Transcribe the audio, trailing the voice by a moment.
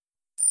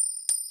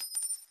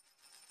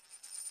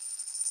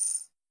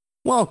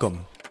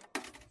Welcome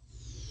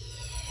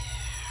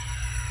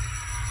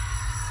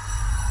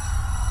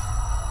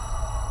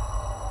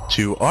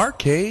to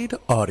Arcade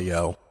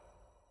Audio.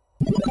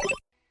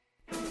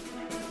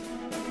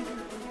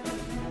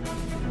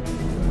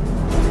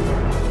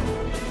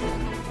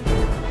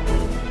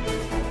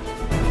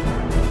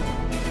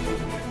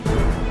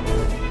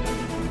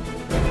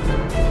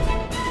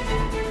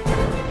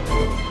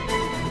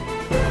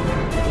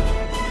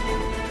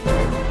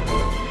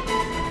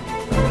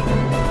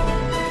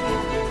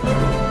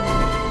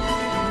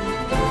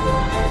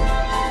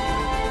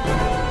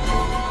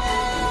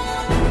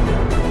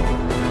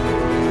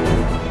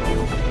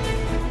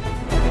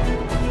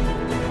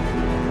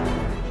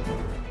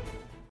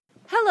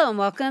 Hello and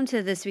welcome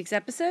to this week's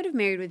episode of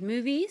Married with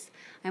Movies.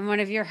 I'm one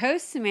of your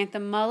hosts, Samantha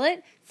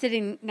Mullet.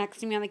 Sitting next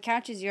to me on the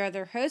couch is your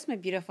other host, my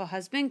beautiful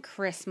husband,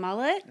 Chris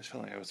Mullet. I just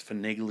felt like I was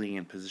finagling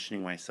and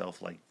positioning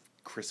myself like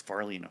Chris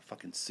Farley in a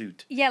fucking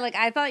suit. Yeah,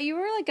 I thought you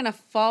were gonna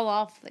fall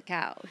off the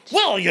couch.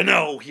 Well,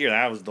 here,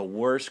 that was the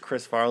worst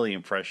Chris Farley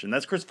impression.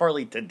 That's Chris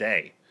Farley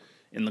today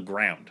in the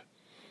ground.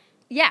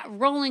 Yeah,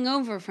 rolling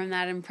over from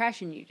that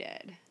impression you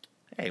did.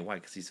 Hey, why?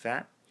 Because he's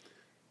fat?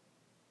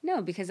 No,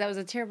 because that was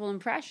a terrible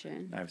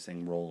impression. I was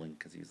saying rolling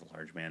because he's a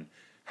large man.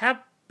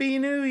 Happy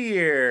New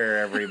Year,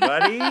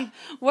 everybody.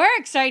 We're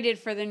excited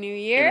for the new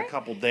year. In a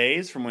couple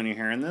days from when you're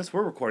hearing this,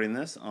 we're recording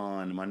this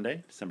on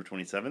Monday, December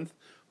 27th.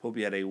 Hope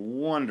you had a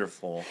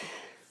wonderful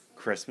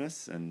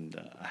Christmas and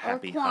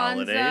happy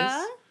holidays.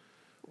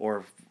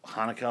 Or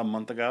Hanukkah a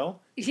month ago.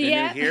 If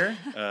you're new here,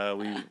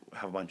 we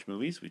have a bunch of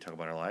movies. We talk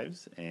about our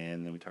lives,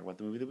 and then we talk about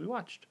the movie that we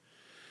watched.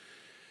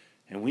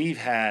 And we've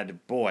had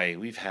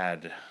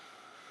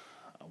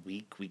a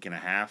week and a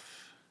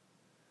half.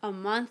 A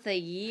month, a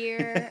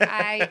year.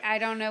 I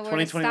don't know where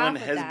 2021 to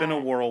stop has with been a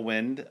that.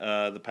 whirlwind.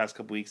 The past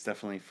couple weeks,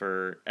 definitely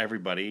for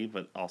everybody,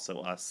 but also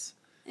us.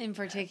 In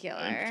particular.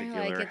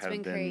 It's have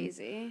been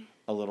crazy.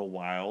 A little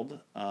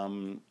wild.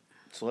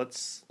 So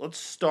let's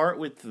start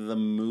with the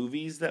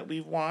movies that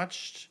we've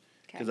watched.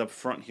 Because up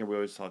front here, we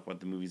always talk about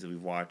the movies that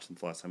we've watched since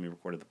the last time we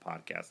recorded the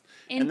podcast.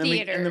 In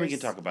theaters. And then we can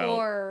talk about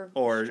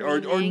or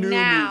new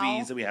now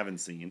movies that we haven't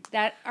seen.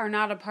 that are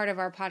not a part of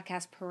our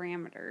podcast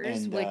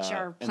parameters, which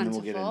are plentiful. And then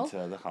we'll get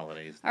into the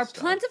holidays. Our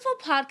plentiful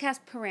podcast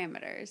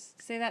parameters.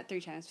 Say that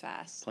 3 times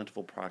fast.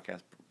 Plentiful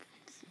podcast.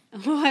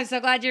 Oh, I'm so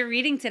glad you're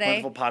reading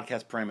today. Plentiful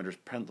podcast parameters.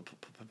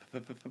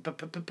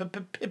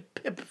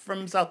 Pip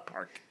from South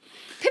Park.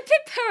 Pip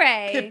pip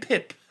hooray! Pip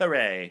pip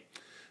hooray!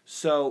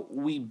 So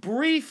we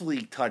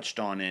briefly touched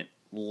on it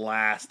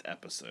last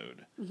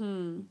episode,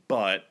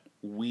 but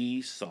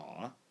we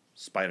saw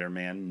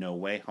Spider-Man: No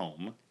Way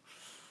Home,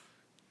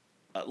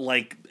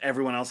 like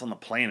everyone else on the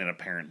planet,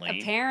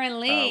 apparently.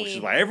 Which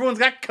is why everyone's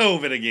got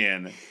COVID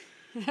again.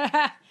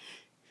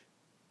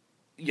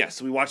 Yes,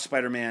 so we watched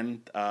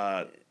Spider-Man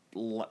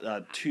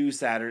 2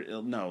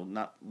 Saturday. No,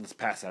 not this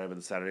past Saturday, but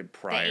the Saturday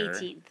prior. The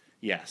 18th.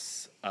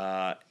 Yes,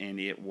 and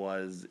it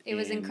was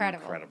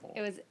incredible.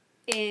 It was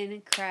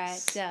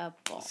incredible.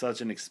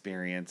 Such an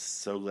experience.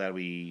 So glad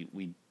we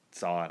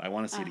saw it. I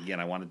want to see it again.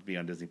 I want it to be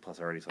on Disney Plus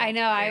already. So I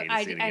know.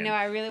 I know.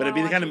 I really. But it'd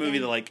be the kind of it movie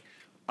again. that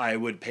I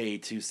would pay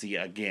to see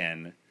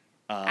again.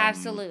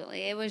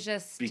 Absolutely, it was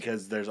just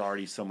because there's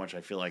already so much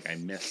I feel like I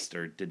missed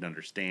or didn't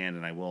understand,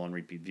 and I will on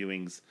repeat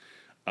viewings.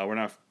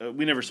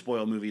 We never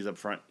spoil movies up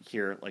front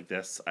here like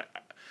this.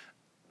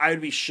 I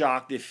would be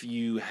shocked if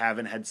you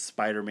haven't had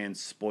Spider-Man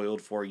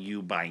spoiled for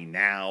you by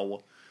now.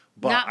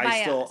 But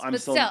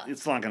it's still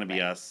not going to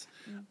be us.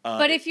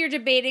 But if you're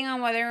debating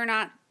on whether or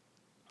not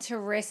to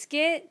risk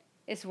it,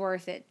 it's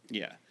worth it.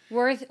 Yeah.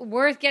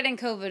 Worth getting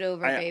COVID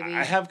over, baby.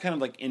 I have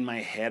kind of in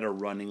my head a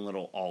running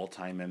little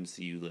all-time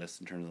MCU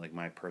list in terms of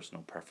my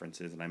personal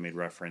preferences, and I made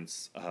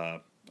reference, I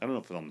don't know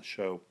if it was on the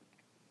show,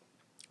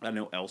 I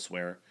know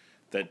elsewhere,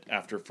 that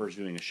after first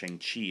viewing of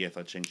Shang-Chi, I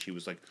thought Shang-Chi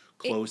was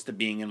close to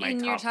being in my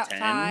your top 10.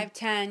 5,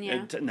 10,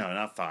 yeah. No,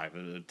 not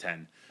 5,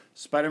 10.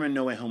 Spider-Man: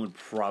 No Way Home would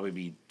probably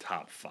be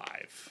top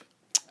 5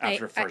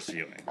 after first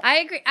viewing. I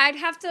agree. I'd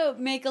have to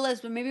make a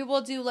list, but maybe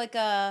we'll do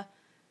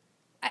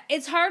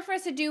it's hard for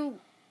us to do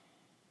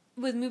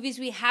with movies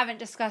we haven't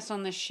discussed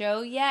on the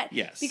show yet.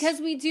 Yes.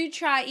 Because we do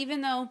try,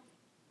 even though,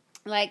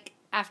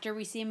 after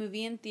we see a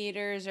movie in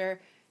theaters or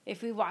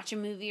if we watch a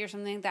movie or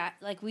something like that,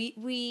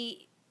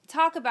 we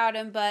talk about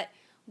them, but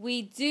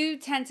we do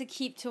tend to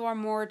keep to our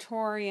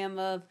moratorium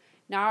of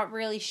not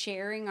really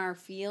sharing our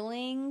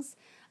feelings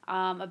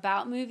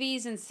about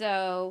movies. And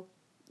so,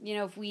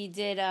 if we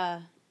did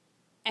a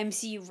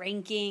MCU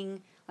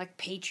ranking,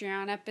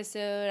 Patreon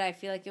episode, I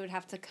feel like it would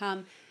have to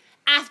come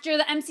after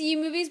the MCU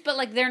movies,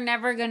 but they're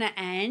never going to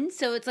end.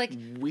 So it's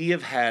we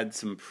have had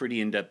some pretty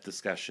in-depth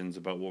discussions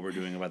about what we're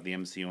doing about the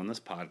MCU on this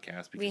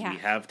podcast because we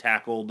have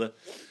tackled.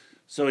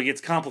 So it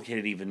gets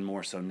complicated even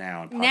more so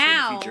now and possibly in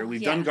the future.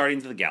 We've done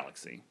Guardians of the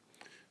Galaxy,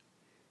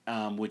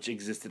 which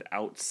existed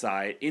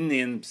outside in the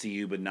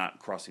MCU, but not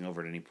crossing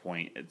over at any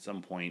point. At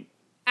some point,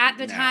 at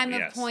the time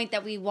of point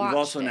that we watched, we've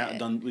also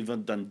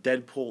done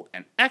Deadpool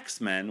and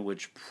X-Men,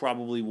 which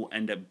probably will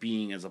end up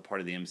being as a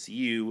part of the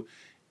MCU.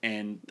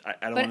 and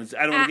I don't want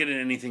to get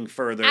into anything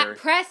further. At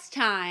press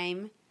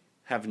time,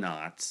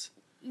 have-nots.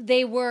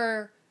 They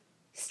were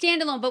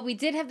standalone, but we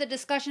did have the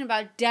discussion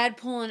about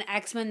Deadpool and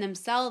X-Men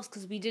themselves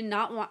because we did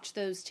not watch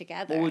those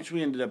together. Well, which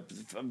we ended up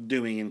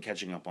doing and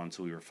catching up on,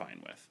 so we were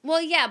fine with.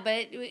 Well, yeah,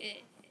 but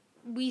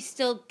we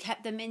still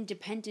kept them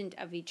independent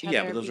of each other.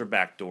 Yeah, but those are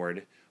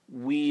backdoored.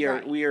 We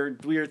are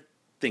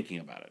thinking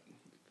about it.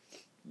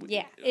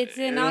 Yeah, it's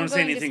an ongoing discussion. I don't want to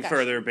say anything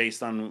further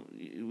based on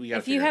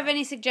If you have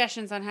any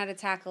suggestions on how to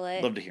tackle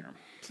it, love to hear them.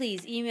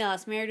 Please email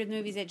us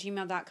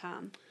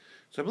marriedwithmovies@gmail.com.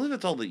 So I believe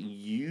that's all that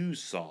you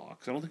saw,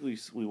 because I don't think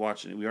we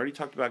watched it. We already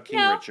talked about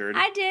King Richard.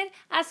 I did.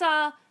 I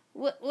saw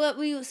what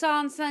we saw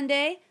on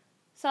Sunday.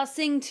 Saw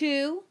Sing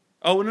 2.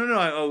 Oh, no.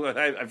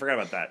 I forgot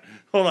about that.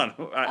 Hold on.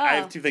 I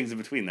have two things in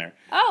between there.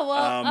 Oh,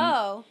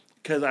 well,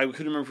 Because I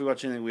couldn't remember if we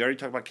watched anything. We already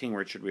talked about King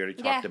Richard. We already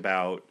talked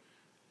about...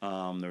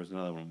 there was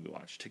another one we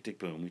watched. Tick, Tick,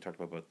 Boom. We talked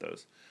about both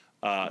those.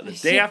 The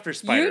day after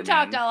Spider-Man... You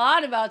talked a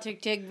lot about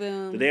Tick, Tick,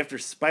 Boom. The day after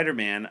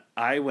Spider-Man,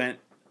 I went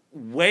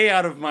way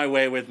out of my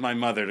way with my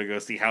mother to go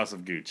see House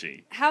of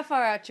Gucci. How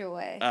far out your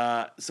way?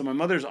 So my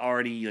mother's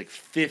already like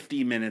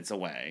 50 minutes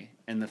away,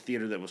 and the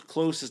theater that was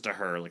closest to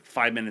her, like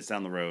 5 minutes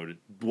down the road,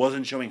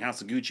 wasn't showing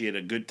House of Gucci at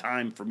a good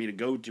time for me to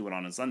go to it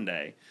on a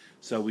Sunday.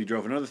 So we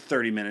drove another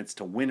 30 minutes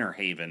to Winter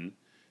Haven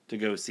to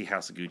go see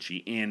House of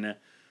Gucci in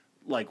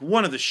like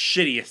one of the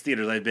shittiest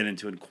theaters I've been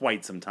into in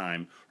quite some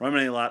time.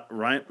 Reminded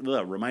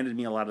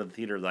me a lot of the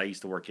theater that I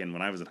used to work in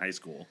when I was in high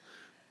school,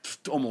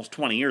 almost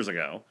 20 years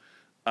ago.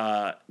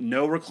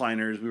 No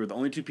recliners. We were the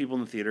only two people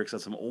in the theater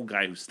except some old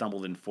guy who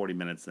stumbled in 40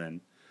 minutes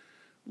in.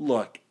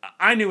 Look,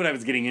 I knew what I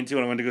was getting into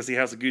when I went to go see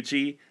House of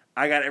Gucci.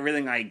 I got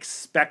everything I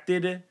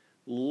expected,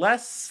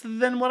 less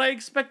than what I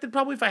expected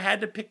probably if I had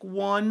to pick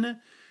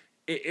one.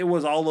 It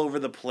was all over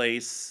the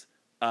place.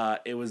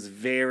 It was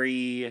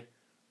very...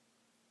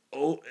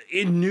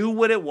 it knew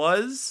what it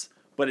was,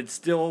 but it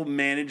still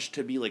managed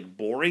to be like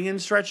boring in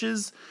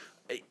stretches.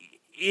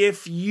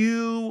 If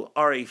you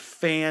are a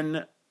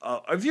fan...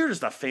 if you're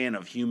just a fan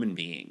of human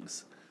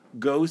beings,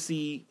 go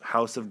see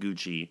House of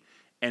Gucci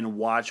and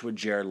watch what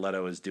Jared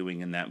Leto is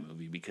doing in that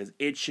movie, because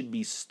it should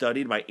be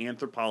studied by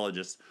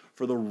anthropologists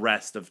for the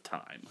rest of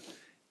time.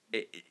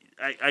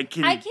 I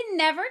can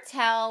never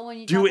tell when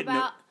you talk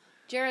about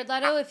Jared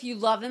Leto if you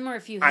love him or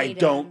if you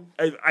hate him.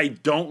 I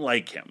don't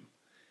like him.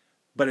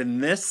 But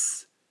in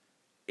this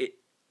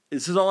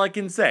is all I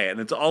can say, and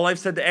it's all I've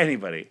said to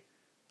anybody.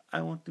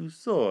 I want to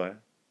soar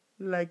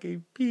like a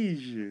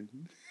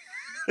pigeon.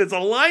 It's a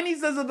line he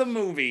says in the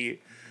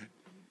movie,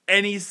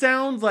 and he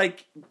sounds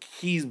like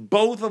he's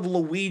both of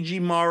Luigi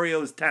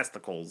Mario's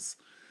testicles,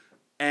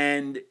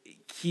 and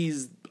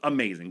he's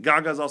amazing.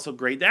 Gaga's also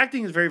great. The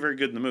acting is very, very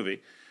good in the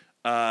movie.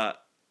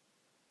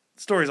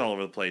 Stories all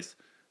over the place.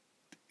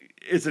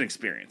 It's an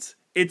experience.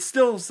 It's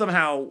still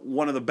somehow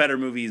one of the better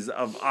movies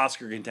of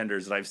Oscar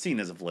contenders that I've seen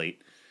as of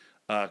late,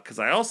 because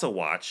I also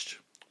watched,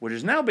 which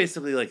is now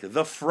basically like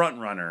the front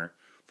runner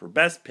for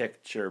Best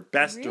Picture,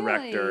 Best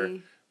Director,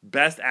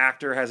 Best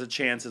Actor has a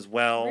chance as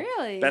well.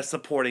 Really? Best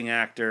Supporting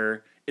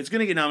Actor. It's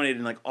going to get nominated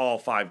in like all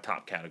 5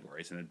 top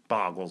categories, and it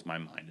boggles my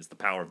mind. It's The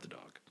Power of the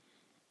Dog.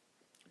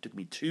 It took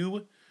me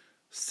 2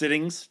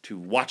 sittings to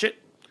watch it.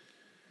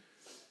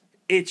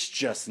 It's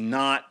just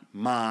not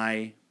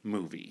my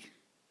movie.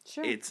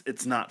 Sure.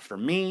 It's not for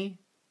me.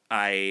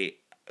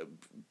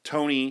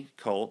 Tony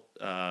Colt,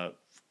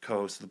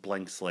 co-host of the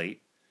Blank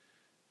Slate,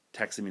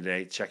 texted me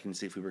today checking to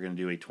see if we were going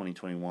to do a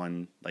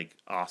 2021 like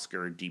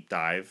Oscar deep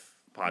dive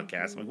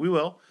podcast. Mm-hmm. I'm like, we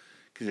will,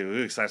 because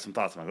we have some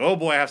thoughts. I'm like, oh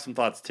boy, I have some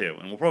thoughts too,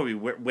 and we'll probably be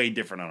way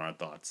different on our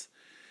thoughts.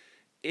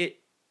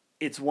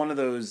 It's one of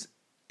those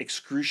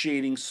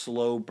excruciating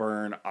slow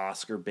burn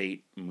Oscar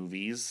bait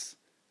movies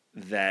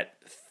that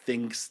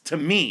thinks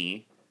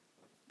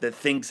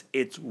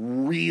it's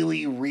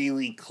really,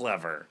 really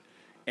clever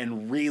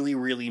and really,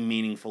 really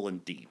meaningful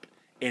and deep.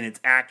 And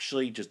it's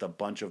actually just a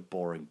bunch of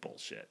boring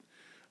bullshit.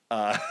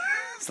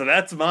 So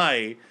that's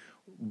my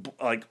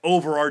like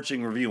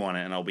overarching review on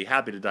it, and I'll be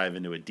happy to dive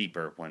into it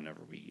deeper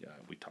whenever we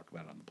talk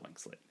about it on the Blank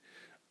Slate.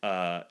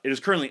 It is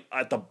currently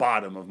at the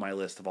bottom of my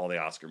list of all the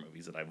Oscar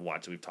movies that I've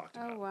watched that we've talked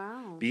about. Oh,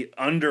 wow. Be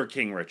under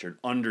King Richard,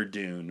 under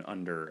Dune,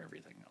 under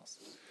everything else.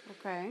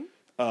 Okay.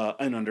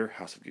 And under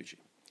House of Gucci.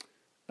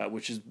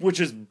 Which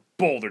is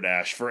Boulder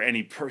Dash for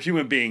any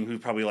human being who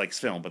probably likes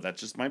film, but that's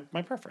just my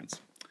preference.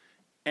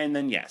 And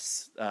then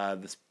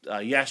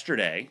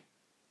yesterday.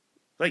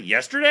 Like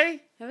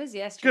yesterday? It was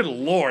yesterday. Good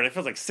Lord, it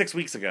feels like 6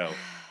 weeks ago.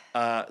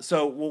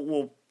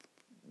 So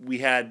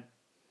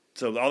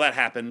all that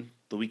happened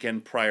the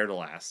weekend prior to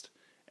last,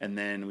 and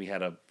then we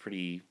had a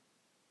pretty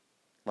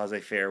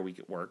laissez-faire week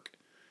at work,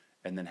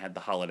 and then had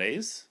the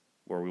holidays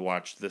where we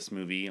watched this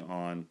movie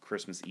on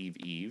Christmas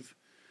Eve.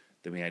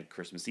 Then we had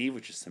Christmas Eve,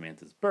 which is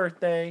Samantha's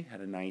birthday. Had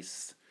a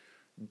nice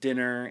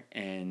dinner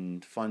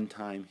and fun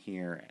time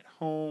here at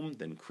home.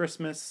 Then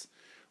Christmas,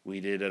 we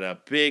did it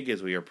up big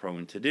as we are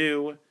prone to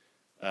do.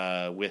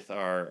 With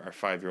our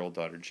 5-year-old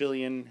daughter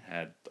Jillian,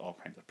 had all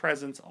kinds of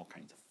presents, all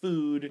kinds of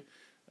food.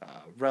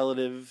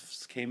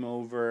 Relatives came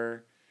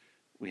over.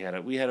 We had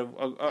a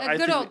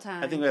good old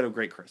time. I think we had a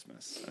great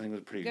Christmas. I think it was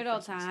a pretty good good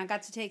old Christmas. time. I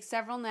got to take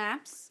several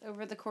naps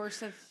over the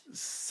course of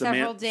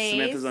several days.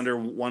 Samantha's under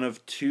one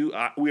of two.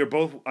 We are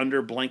both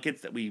under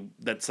blankets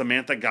that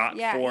Samantha got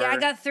Yeah, for. I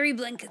got 3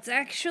 blankets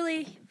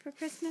actually for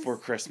Christmas. For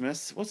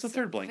Christmas, what's the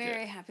third blanket?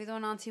 Very happy. The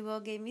one Auntie Will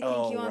gave me.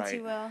 Thank you,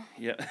 Auntie Will.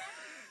 Yeah.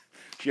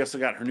 She also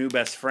got her new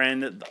best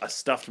friend, a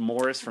stuffed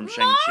Morris from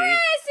Shang-Chi. Morris,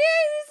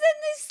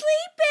 he's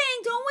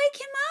sleeping. Don't wake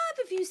him up.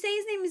 If you say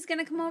his name, he's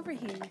gonna come over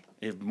here.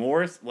 If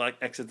Morris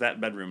exits that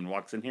bedroom and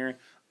walks in here,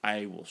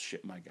 I will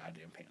shit my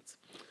goddamn pants.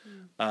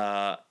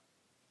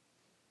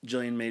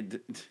 Jillian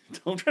made.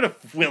 Don't try to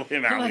will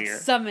him out like here.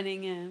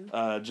 Summoning him.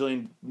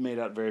 Jillian made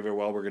out very, very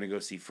well. We're gonna go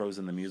see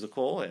Frozen the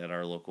musical at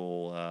our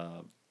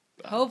local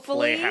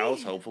hopefully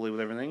Playhouse. Hopefully with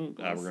everything,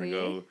 We'll we're gonna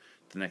go.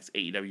 The next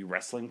AEW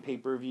wrestling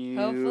pay-per-view.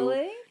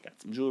 Hopefully.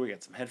 Got some jewelry,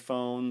 got some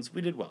headphones.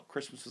 We did well.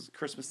 Christmas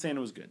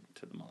Santa was good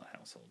to the Mullet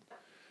household.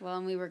 Well,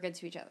 and we were good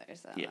to each other,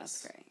 so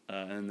Yes. that's great.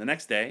 And the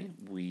next day,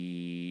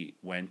 we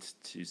went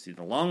to see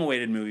the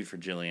long-awaited movie for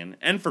Jillian.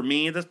 And for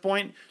me at this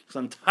point, because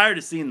I'm tired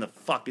of seeing the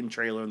fucking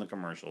trailer and the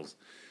commercials.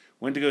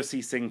 Went to go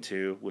see Sing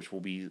 2, which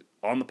will be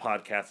on the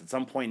podcast at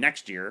some point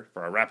next year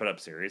for our Wrap It Up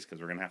series,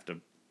 because we're going to have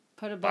to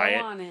Put a buy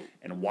bow on it.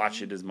 and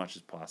watch it as much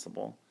as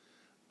possible.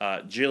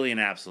 Jillian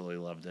absolutely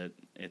loved it.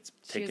 It's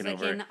taken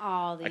over. In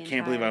all the I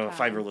can't believe I have a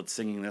entire 5-year-old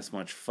singing this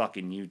much.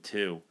 Fucking you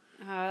too.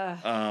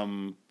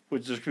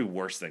 Which is the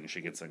worst thing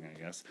she could sing, I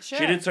guess. Sure.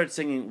 She did start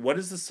singing. What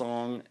is the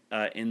song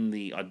in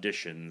the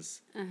auditions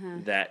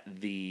that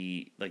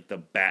the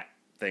bat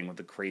thing with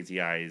the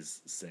crazy eyes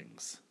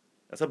sings?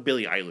 That's a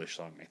Billie Eilish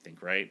song, I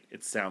think, right?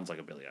 It sounds like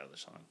a Billie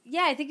Eilish song.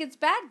 Yeah, I think it's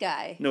Bad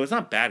Guy. No, it's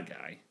not Bad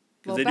Guy.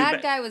 Well,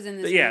 Bad Guy was in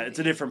this movie. It's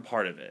a different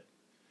part of it.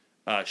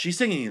 She's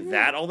singing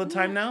that all the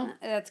time now.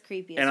 That's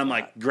creepy. And I'm fuck.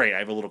 like, great, I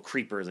have a little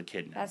creeper as a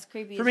kid now. That's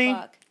creepy For as me,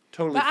 fuck.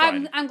 Totally but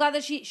fine. I'm glad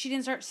that she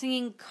didn't start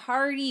singing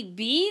Cardi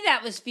B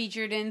that was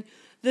featured in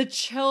the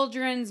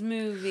children's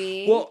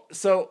movie. Well,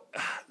 so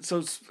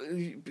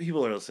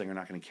people are listening are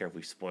not going to care if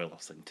we spoil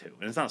this thing too.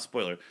 And it's not a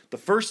spoiler. The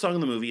first song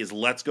in the movie is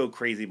Let's Go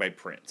Crazy by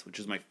Prince, which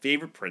is my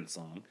favorite Prince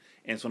song.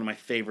 And it's one of my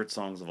favorite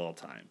songs of all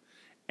time.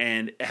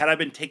 And had I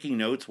been taking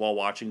notes while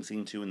watching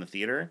Scene 2 in the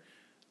theater,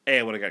 A,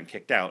 I would have gotten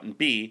kicked out. And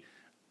B,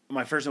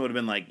 my first one would have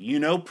been like,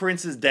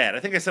 Prince is dead. I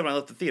think I said when I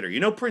left the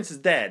theater, Prince is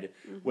dead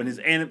when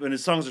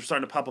his songs are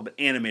starting to pop up in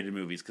animated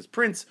movies because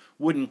Prince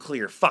wouldn't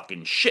clear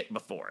fucking shit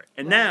before it.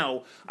 And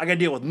now I got to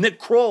deal with Nick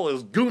Kroll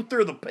as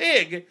Gunther the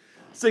Pig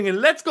singing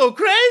 "Let's Go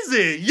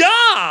Crazy." Yeah,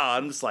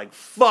 I'm just like,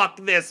 fuck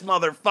this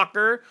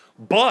motherfucker.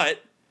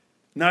 But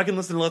now I can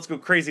listen to "Let's Go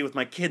Crazy" with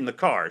my kid in the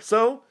car.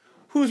 So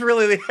who's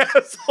really the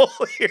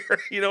asshole here?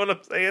 You know what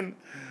I'm saying?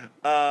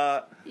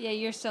 Yeah,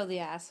 you're still the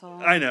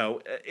asshole. I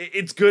know.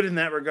 It's good in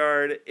that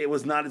regard. It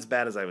was not as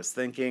bad as I was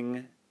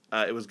thinking.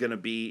 It was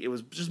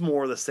just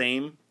more of the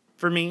same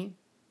for me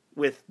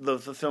with the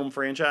film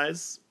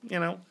franchise.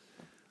 A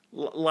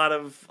lot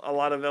of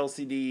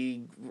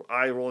LCD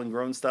eye rolling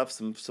groan stuff,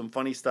 some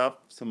funny stuff,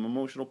 some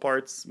emotional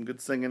parts, some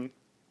good singing.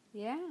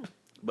 Yeah.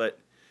 But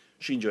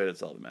she enjoyed it.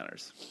 It's all that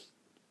matters.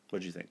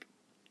 What'd you think?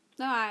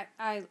 No,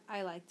 I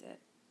liked it.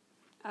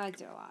 I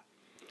liked it a lot.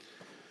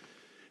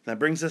 That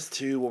brings us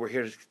to what we're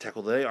here to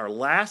tackle today, our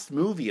last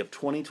movie of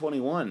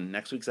 2021.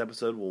 Next week's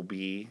episode will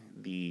be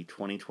the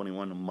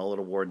 2021 Mullet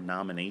Award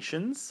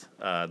nominations.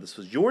 This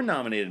was your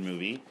nominated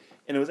movie,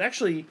 and it was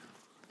actually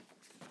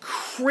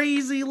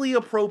crazily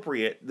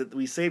appropriate that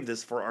we saved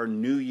this for our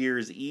New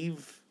Year's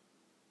Eve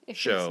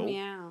show, freaks me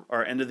out.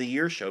 our end of the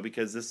year show,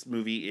 because this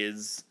movie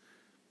is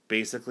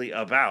basically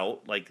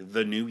about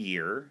the new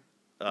year.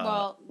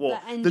 The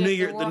end the of new the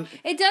year. world.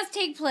 It does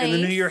take place. And the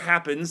new year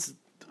happens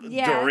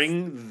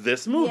during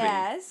this movie.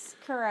 Yes,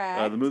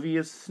 correct. The movie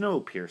is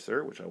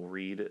Snowpiercer, which I will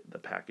read the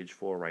package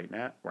for right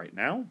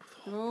now.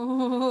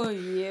 Oh,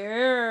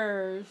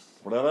 yes.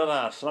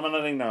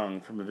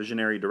 From the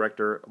visionary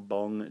director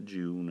Bong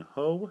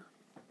Joon-ho.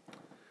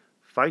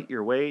 Fight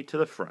your way to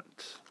the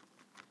front.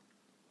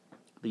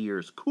 The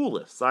year's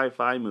coolest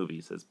sci-fi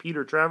movie, says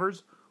Peter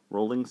Travers,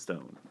 Rolling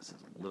Stone. This is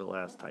a little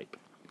ass type.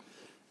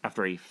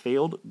 After a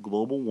failed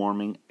global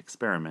warming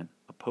experiment,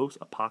 a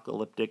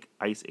post-apocalyptic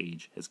ice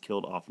age has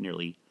killed off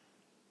nearly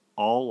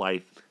all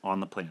life on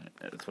the planet.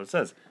 That's what it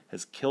says.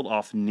 Has killed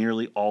off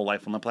nearly all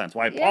life on the planet. So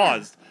I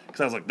paused, because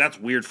I was like, that's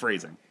weird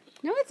phrasing.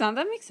 No, it's not.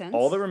 That makes sense.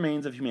 All that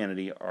remains of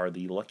humanity are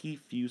the lucky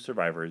few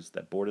survivors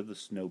that boarded the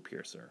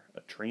Snowpiercer,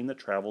 a train that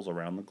travels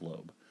around the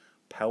globe,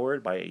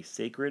 powered by a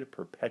sacred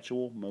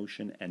perpetual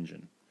motion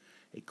engine.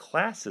 A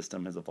class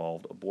system has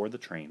evolved aboard the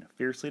train,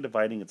 fiercely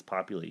dividing its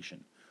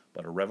population.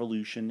 But a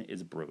revolution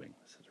is brewing.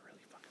 This is really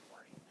fucking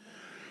wordy.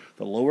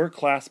 The lower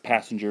class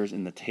passengers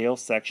in the tail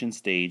section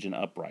stage an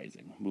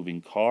uprising,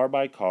 moving car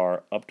by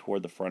car up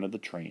toward the front of the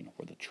train,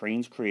 where the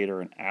train's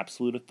creator and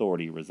absolute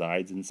authority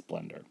resides in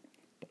splendor.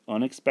 But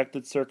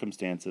unexpected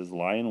circumstances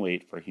lie in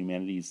wait for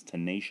humanity's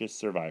tenacious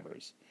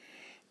survivors.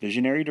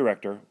 Visionary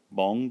director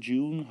Bong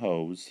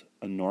Joon-ho's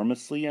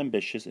enormously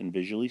ambitious and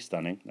visually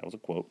stunning, that was a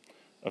quote,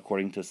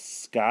 according to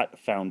Scott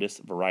Foundis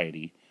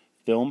Variety,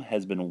 film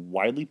has been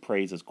widely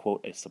praised as,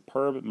 quote, a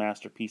superb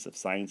masterpiece of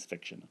science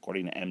fiction,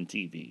 according to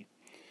MTV.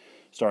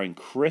 Starring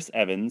Chris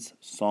Evans,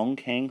 Song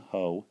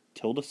Kang-ho,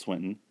 Tilda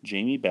Swinton,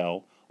 Jamie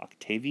Bell,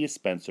 Octavia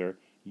Spencer,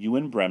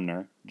 Ewan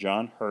Bremner,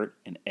 John Hurt,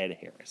 and Ed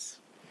Harris.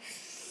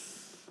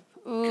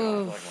 Ooh. God, I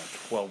feel like I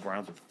went 12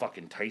 rounds with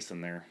fucking Tyson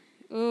there.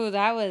 Ooh,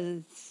 that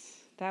was,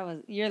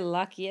 you're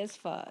lucky as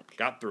fuck.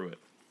 Got through it.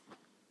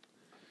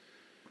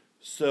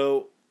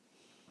 So,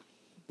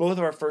 both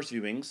of our first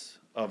viewings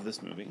of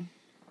this movie,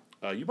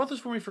 you bought this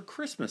for me for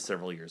Christmas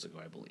several years ago,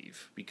 I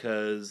believe,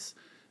 because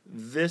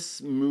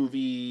this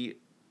movie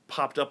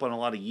popped up on a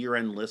lot of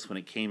year-end lists when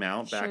it came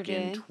out back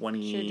in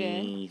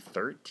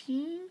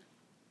 2013?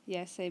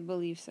 Yes, I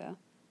believe so. I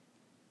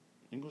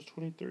think it was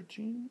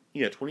 2013?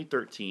 Yeah,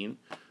 2013.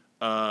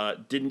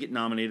 Didn't get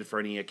nominated for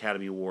any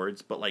Academy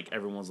Awards, but like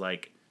everyone was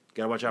like,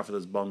 gotta watch out for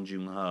this Bong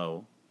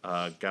Joon-ho.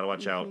 Gotta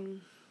watch out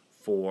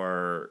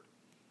for...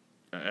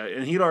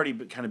 and he'd already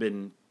kind of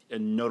been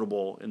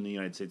notable in the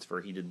United States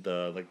for he did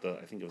I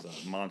think it was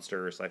a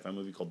monster sci-fi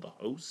movie called The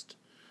Host.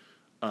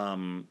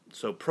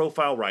 So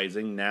Profile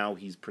Rising, now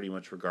he's pretty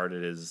much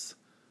regarded as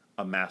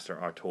a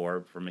master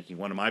auteur for making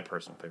one of my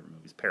personal favorite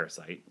movies,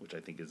 Parasite, which I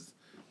think is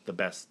the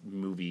best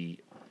movie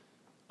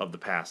of the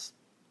past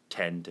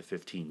 10 to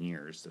 15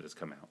 years that has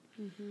come out.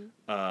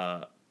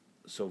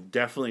 So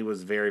definitely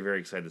was very, very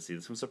excited to see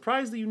this. I'm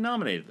surprised that you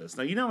nominated this.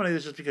 Now, you nominated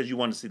this just because you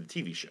wanted to see the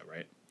TV show,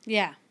 right?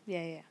 Yeah.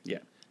 Yeah.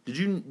 Did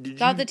you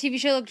thought the TV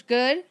show looked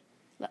good?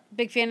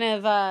 Big fan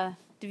of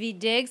Daveed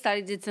Diggs. Thought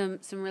he did some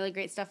really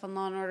great stuff on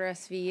Law and Order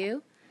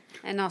SVU,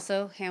 and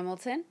also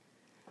Hamilton.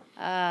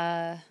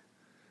 God.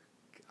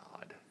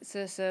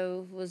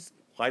 So was.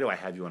 Why do I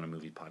have you on a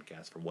movie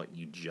podcast for what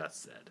you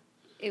just said?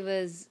 It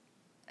was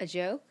a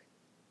joke.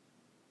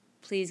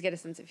 Please get a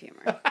sense of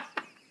humor.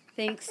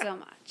 Thanks so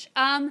much.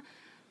 Yeah,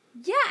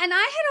 and I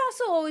had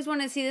also always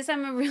wanted to see this.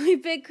 I'm a really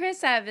big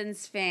Chris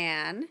Evans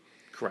fan.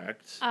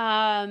 Correct.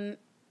 I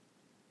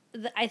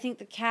think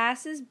the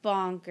cast is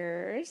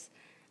bonkers.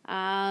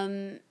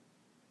 But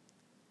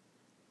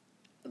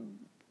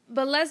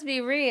let's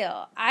be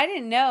real. I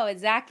didn't know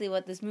exactly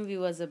what this movie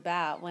was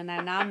about when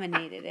I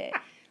nominated it.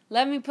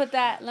 Let me put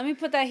that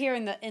here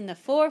in the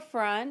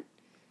forefront.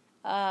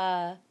 You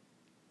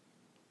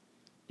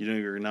know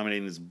you're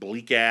nominating this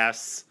bleak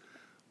ass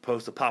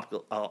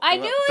post-apocalyptic. I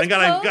knew it was thank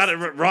God I've got it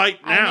right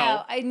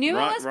now. I knew it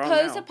was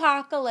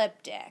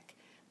post-apocalyptic,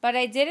 but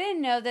I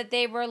didn't know that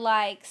they were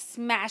like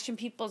smashing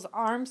people's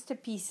arms to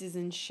pieces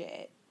and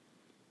shit.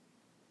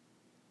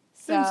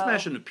 Didn't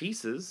smash him to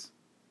pieces.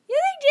 Yeah,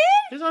 they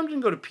did. His arm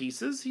didn't go to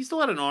pieces. He still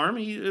had an arm.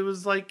 It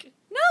was like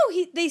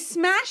they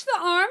smashed the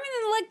arm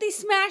and then they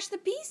smashed the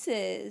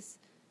pieces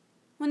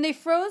when they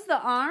froze the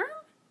arm.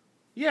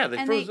 Yeah,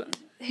 they froze.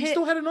 He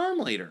still had an arm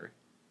later.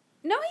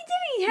 No, he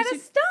didn't. He had a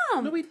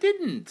stump. No, he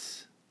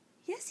didn't.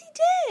 Yes, he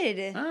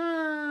did.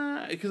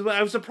 Because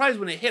I was surprised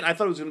when it hit. I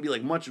thought it was going to be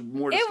like much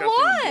more disgusting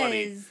and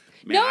bloody.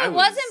 Man, it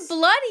wasn't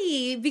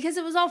bloody because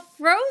it was all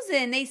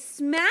frozen. They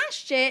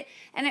smashed it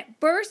and it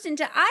burst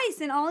into ice,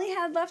 and all he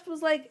had left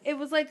was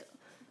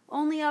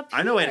only up here.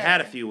 I know it had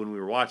a few when we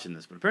were watching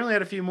this, but apparently it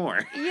had a few more.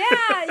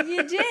 Yeah,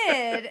 you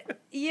did.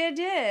 You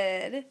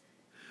did.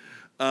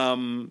 I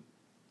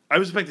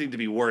was expecting it to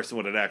be worse than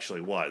what it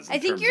actually was. I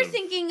think you're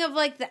thinking of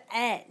like the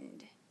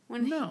end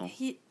when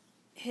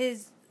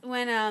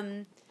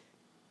when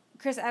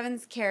Chris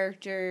Evans'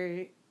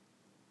 character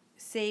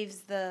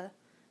saves the.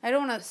 I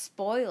don't want to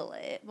spoil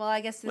it. Well,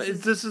 I guess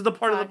this is the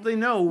part of they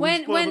know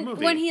when the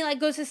movie. When he like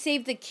goes to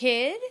save the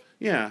kid.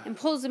 Yeah. And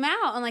pulls him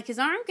out, and like his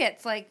arm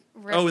gets like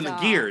ripped off. The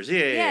gears.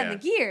 Yeah, the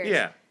gears.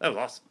 Yeah, that was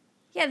awesome.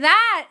 Yeah,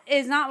 that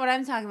is not what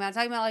I'm talking about. I'm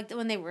talking about like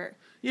when they were.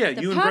 Yeah,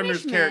 Ewan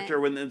Bremner's character,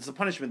 when it's a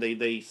punishment,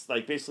 they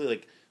like basically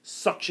like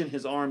suction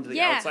his arm to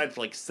the outside for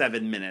like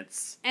 7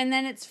 minutes. And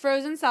then it's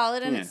frozen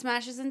solid and it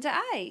smashes into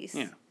ice.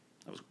 Yeah.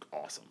 That was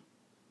awesome.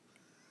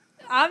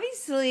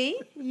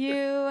 Obviously, you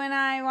and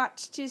I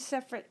watched two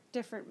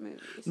different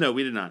movies. No,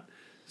 we did not.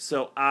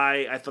 So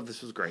I thought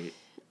this was great.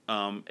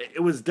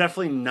 It was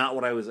definitely not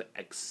what I was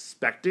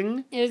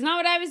expecting. It was not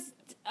what I was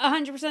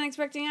 100%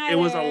 expecting either. It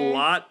was a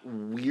lot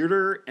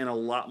weirder and a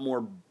lot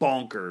more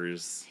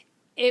bonkers.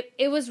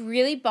 It was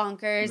really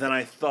bonkers than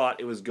I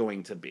thought it was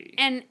going to be.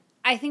 And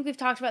I think we've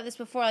talked about this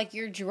before. Like,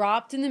 you're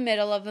dropped in the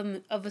middle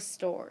of a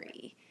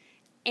story,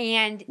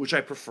 and which I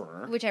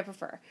prefer.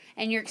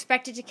 And you're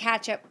expected to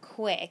catch up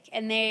quick.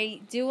 And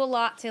they do a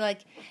lot to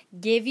like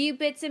give you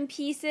bits and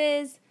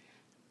pieces.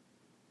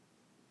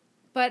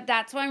 But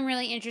that's why I'm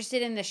really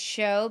interested in the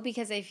show,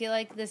 because I feel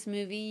like this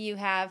movie you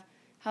have.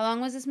 How long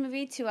was this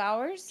movie? 2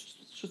 hours?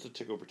 Just a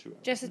tick over 2 hours.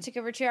 Just a tick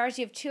over 2 hours.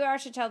 You have 2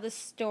 hours to tell this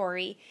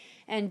story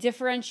and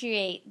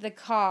differentiate the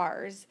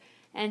cars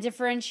and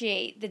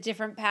differentiate the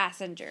different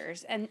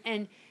passengers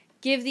and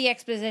give the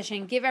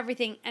exposition, give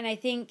everything. And I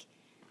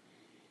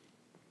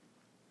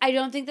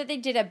don't think that they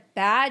did a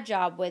bad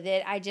job with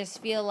it. I just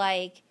feel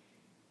like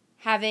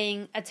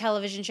having a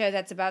television show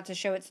that's about to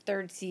show its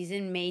third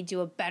season may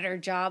do a better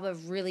job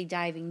of really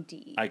diving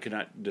deep. I could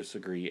not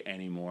disagree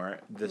anymore.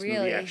 This Really?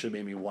 movie actually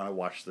made me want to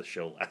watch the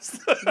show less.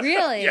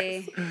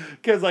 Really?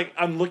 Because, like,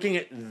 I'm looking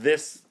at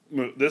this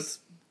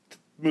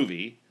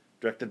movie,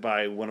 directed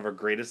by one of our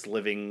greatest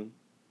living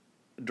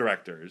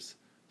directors,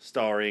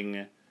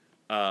 starring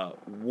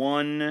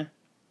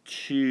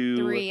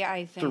Three,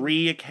 I think.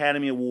 3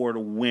 Academy Award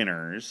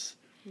winners.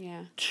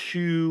 Yeah.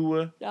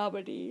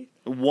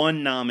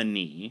 1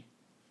 nominee.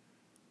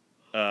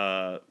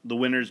 The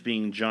winners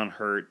being John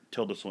Hurt,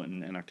 Tilda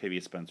Swinton, and Octavia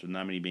Spencer. The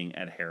nominee being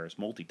Ed Harris,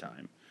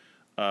 multi-time.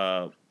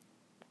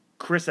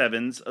 Chris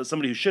Evans,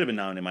 somebody who should have been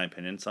nominated in my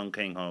opinion, Song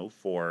Kang-ho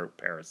for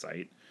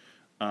Parasite.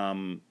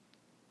 And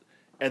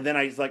then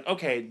I was like,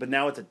 okay, but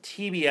now it's a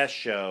TBS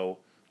show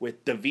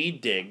with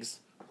Daveed Diggs,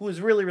 who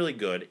is really, really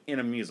good in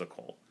a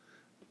musical.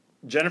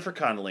 Jennifer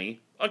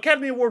Connelly,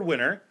 Academy Award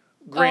winner.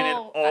 Granted,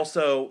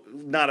 also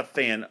not a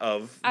fan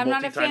of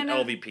multi-time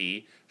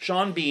LVP.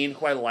 Sean Bean,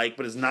 who I like,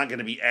 but is not going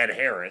to be Ed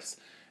Harris.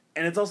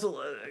 And it's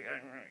also,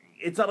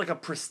 it's not like a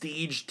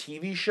prestige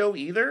TV show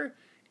either.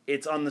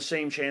 It's on the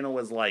same channel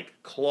as, like,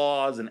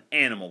 Claws and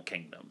Animal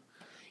Kingdom.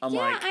 I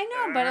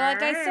know, but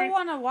like I still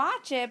want to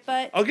watch it.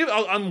 But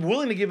I'm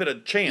willing to give it a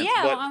chance.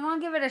 Yeah, but I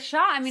want to give it a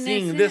shot. I mean,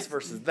 seeing this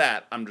versus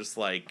that, I'm just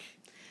like.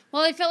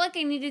 Well, I felt like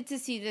I needed to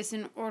see this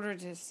in order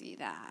to see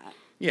that.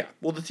 Yeah,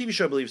 well, the TV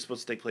show I believe is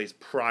supposed to take place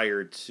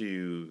prior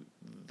to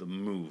the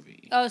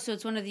movie. Oh, so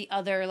it's one of the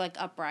other like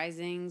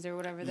uprisings or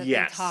whatever that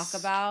they talk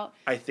about.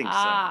 I think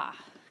so.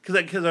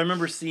 Because I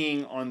remember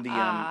seeing on the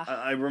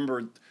I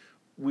remember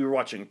we were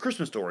watching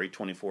Christmas Story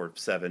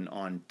 24/7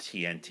 on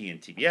TNT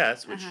and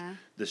TBS, which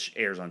this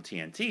airs on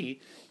TNT,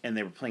 and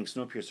they were playing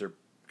Snowpiercer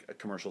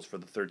commercials for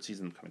the third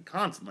season coming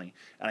constantly,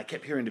 and I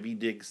kept hearing Daveed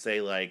Diggs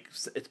say, like,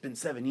 it's been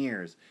 7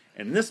 years,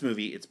 and in this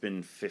movie it's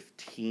been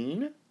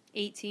 15?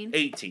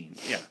 18,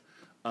 yeah.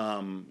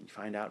 You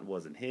find out it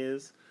wasn't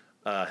his.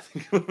 I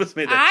think it was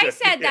made that joke. I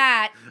said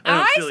that.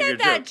 I said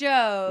that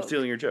joke. I'm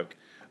stealing your joke.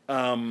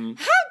 How dare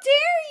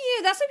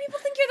you? That's why people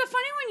think you're the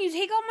funny one. You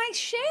take all my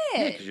shit.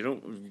 Yeah, because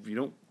you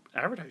don't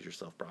advertise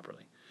yourself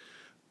properly.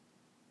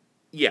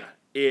 Yeah,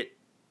 it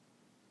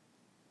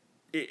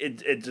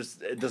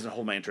doesn't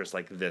hold my interest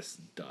like this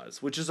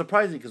does, which is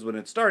surprising because when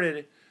it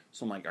started,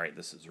 so I'm like, all right,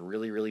 this is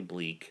really, really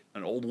bleak.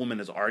 An old woman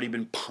has already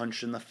been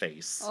punched in the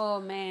face. Oh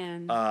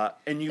man!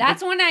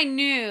 That's when I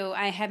knew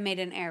I had made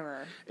an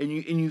error. And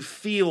you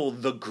feel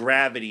the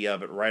gravity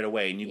of it right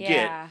away, and you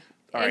get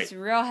all it's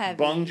real heavy.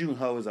 Bong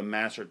Joon-ho is a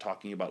master at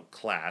talking about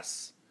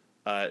class,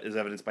 is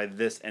evidenced by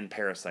this and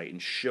Parasite,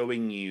 and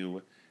showing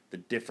you the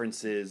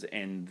differences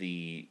and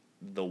the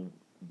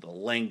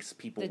lengths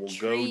people will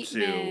go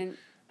to,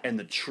 and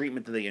the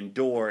treatment that they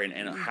endure,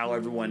 and how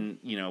everyone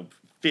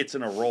fits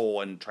in a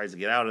role and tries to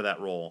get out of that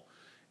role.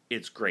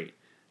 It's great.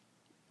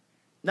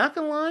 Not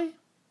gonna lie,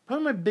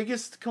 probably my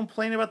biggest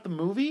complaint about the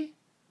movie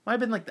might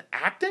have been like the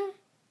acting.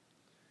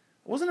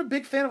 I wasn't a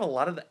big fan of a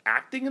lot of the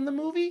acting in the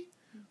movie.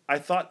 I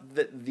thought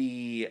that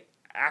the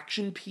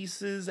action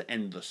pieces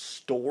and the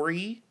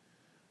story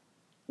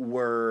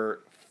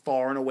were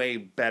far and away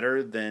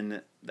better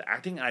than the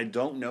acting. I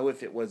don't know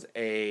if it was what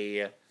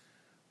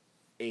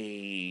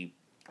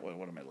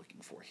am I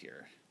looking for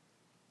here?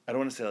 I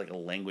don't want to say like a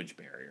language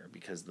barrier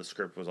because the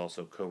script was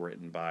also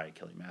co-written by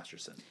Kelly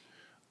Masterson.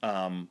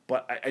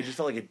 But I just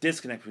felt like a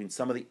disconnect between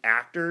some of the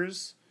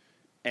actors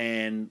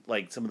and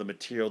like some of the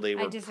material they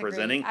were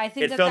presenting. I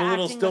think it felt a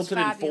little stilted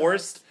and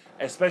forced,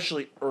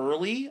 especially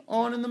early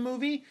on in the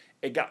movie.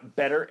 It got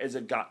better as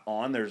it got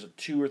on. There's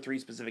 2 or 3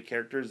 specific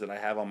characters that I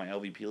have on my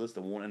LVP list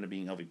that won't end up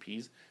being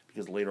LVPs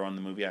because later on in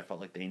the movie I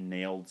felt like they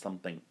nailed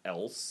something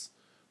else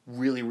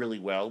really, really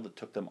well that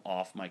took them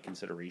off my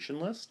consideration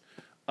list.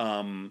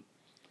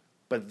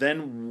 But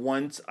then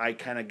once I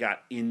kind of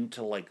got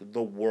into like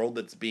the world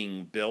that's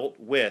being built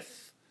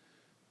with,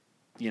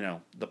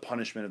 the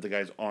punishment of the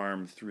guy's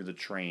arm through the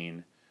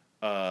train,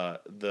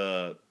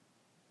 the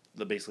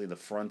basically the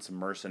front's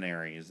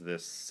mercenaries,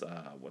 this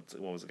what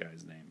was the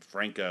guy's name?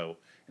 Franco,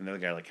 and the other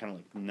guy like kind of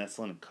like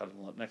nestling and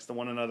cuddling up next to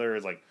one another,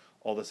 is like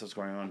all this stuff's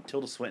going on.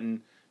 Tilda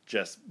Swinton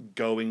just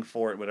going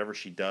for it, whatever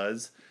she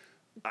does.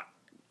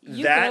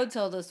 Go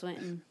Tilda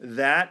Swinton.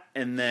 That,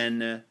 and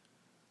then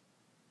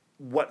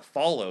what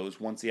follows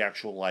once the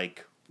actual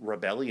like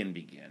rebellion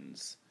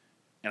begins,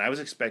 and I was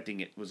expecting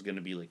it was going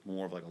to be like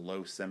more of like a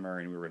low simmer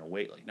and we were going to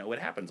wait. Like, no, it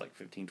happens like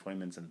 15-20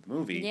 minutes into the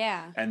movie,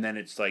 and then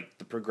it's like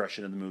the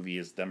progression of the movie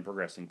is them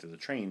progressing through the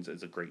trains.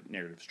 Is a great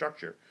narrative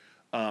structure.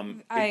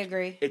 I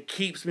agree. It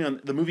keeps me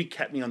on the movie,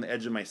 kept me on the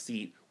edge of my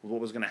seat with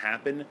what was going to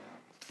happen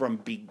from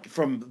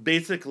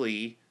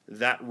basically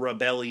that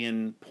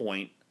rebellion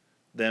point,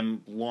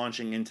 them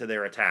launching into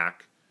their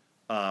attack.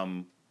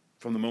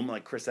 From the moment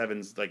like Chris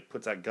Evans like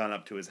puts that gun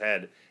up to his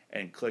head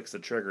and clicks the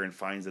trigger and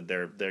finds that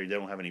they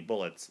don't have any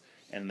bullets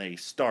and they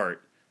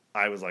start,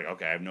 I was like,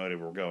 okay, I have no idea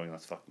where we're going.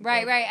 Let's fucking go.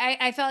 Right.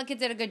 I felt like it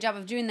did a good job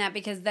of doing that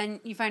because then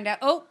you find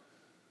out,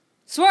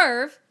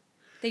 swerve.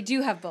 They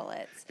do have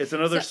bullets. It's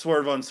another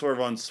swerve on swerve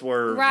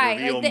right,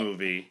 reveal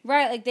movie.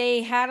 Right, like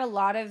they had a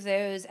lot of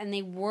those, and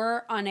they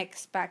were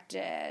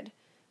unexpected,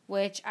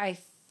 which I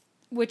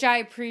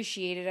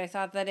appreciated. I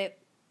thought that it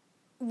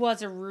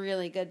was a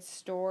really good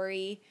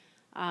story.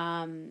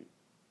 Yeah,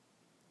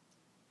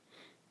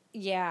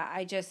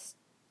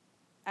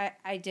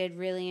 I did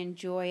really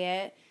enjoy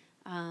it.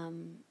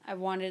 I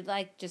wanted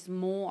like just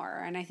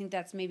more, and I think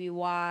that's maybe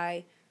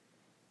why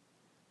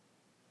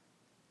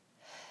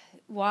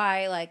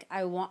like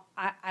I want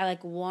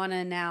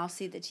to now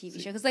see the TV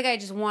show, because like I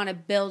just want to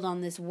build on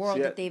this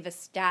world that they've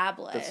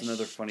established. That's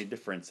another funny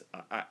difference.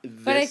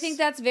 But I think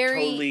that's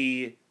very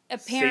totally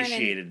apparent.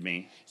 Satiated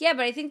me. Yeah,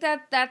 but I think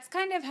that's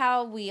kind of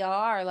how we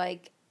are.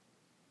 Like,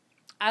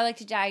 I like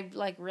to dive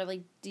like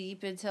really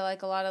deep into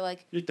like a lot of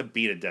like. You have to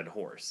beat a dead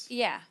horse.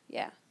 Yeah.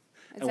 Exactly.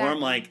 And where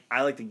I'm like,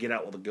 I like to get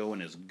out while the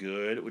going is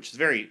good, which is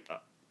very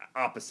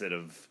opposite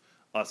of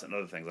us and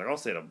other things. Like, I'll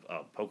sit at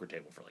a poker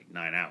table for like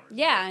 9 hours.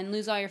 Yeah, and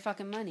lose all your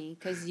fucking money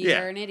because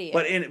you're an idiot.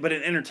 But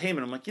in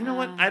entertainment, I'm like, you know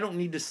what? I don't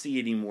need to see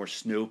any more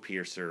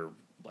Snowpiercer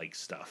like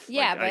stuff.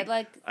 Yeah,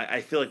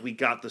 I feel like we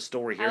got the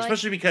story here,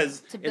 especially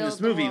because in this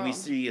movie we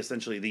see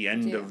essentially the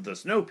end of the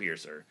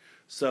Snowpiercer.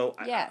 So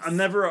yes. I'm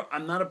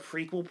not a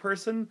prequel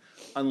person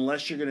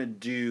unless you're gonna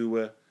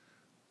do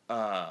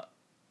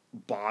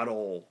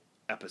bottle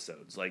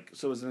episodes. Like,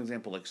 so as an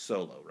example, like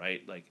Solo,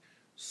 right? Like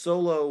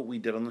Solo we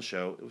did on the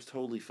show, it was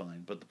totally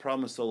fine. But the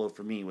problem with Solo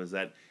for me was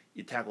that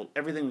it tackled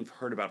everything we've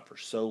heard about for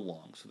so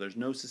long. So there's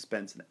no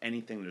suspense in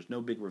anything. There's no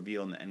big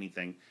reveal in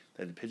anything.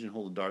 They had to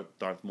pigeonhole the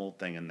Darth Maul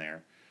thing in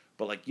there.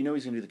 But, like, you know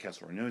he's going to do the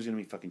Kessel Run. You know he's going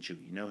to be fucking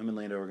Chewie. You know him and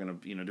Lando are going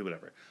to, do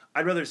whatever.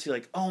 I'd rather see,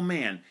 like, oh,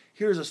 man,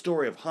 here's a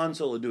story of Han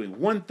Solo doing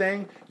one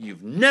thing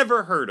you've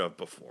never heard of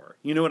before.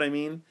 You know what I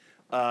mean?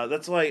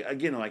 That's why,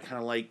 again, I kind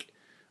of like...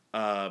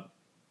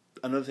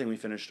 another thing we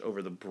finished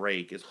over the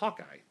break is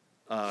Hawkeye.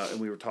 And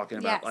we were talking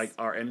about, like,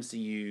 our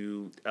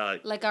MCU...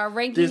 like our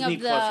ranking Disney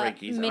of the Plus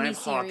rankings. And I have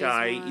miniseries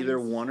Hawkeye, ones. either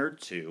 1 or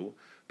 2,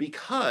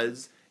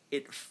 because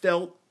it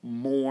felt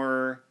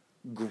more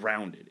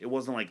grounded. It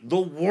wasn't like,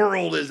 the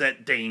world is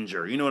at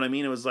danger. You know what I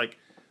mean? It was like,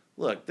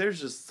 look, there's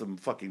just some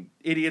fucking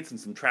idiots in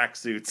some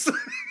tracksuits.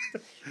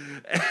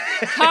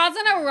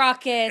 Causing a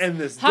ruckus. And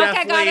this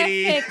Hawkeye deaf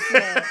lady. gotta fix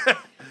it.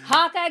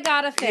 Hawkeye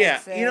gotta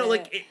fix it. You know,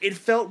 like, it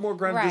felt more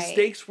grounded. Right. The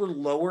stakes were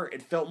lower.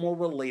 It felt more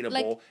relatable.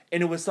 Like,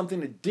 and it was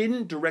something that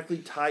didn't directly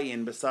tie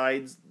in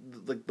besides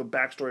the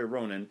backstory of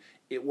Ronan.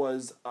 It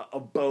was a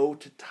bow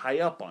to tie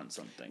up on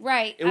something.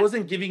 Right. It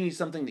wasn't giving you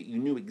something that you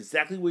knew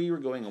exactly where you were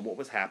going and what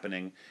was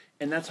happening.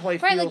 And that's how I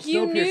feel like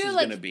you Snowpiercer knew, is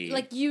going to be.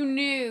 Like, you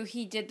knew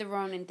he did the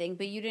Ronin thing,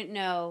 but you didn't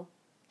know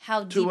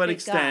how deep to what it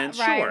extent,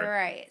 got. sure.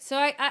 Right. So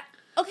I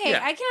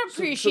can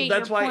appreciate so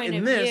that's your why point in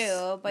of this,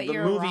 view, but the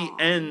you're movie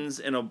wrong. ends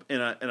in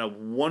a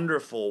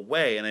wonderful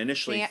way. And I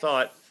initially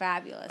thought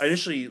fabulous. I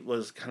initially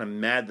was kind of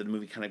mad that the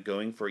movie kind of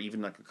going for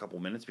even like a couple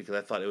minutes, because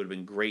I thought it would have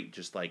been great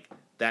just like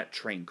that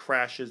train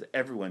crashes,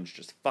 everyone's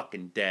just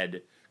fucking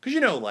dead.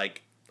 Because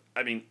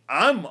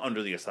I'm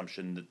under the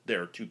assumption that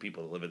there are 2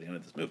 people that live at the end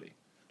of this movie.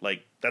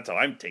 Like, that's how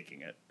I'm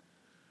taking it.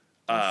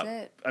 That's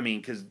it. I mean,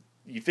 because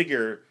you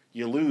figure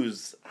you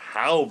lose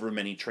however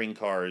many train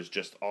cars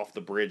just off the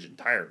bridge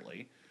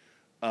entirely.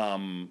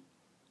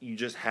 You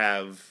just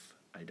have,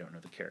 I don't know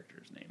the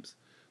characters' names.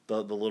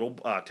 The little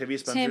Octavia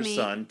Spencer's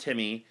son,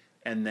 Timmy,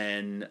 and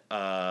then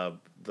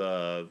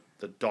the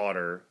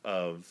daughter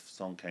of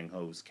Song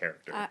Kang-ho's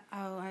character.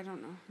 I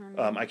don't know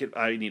her name.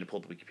 I need to pull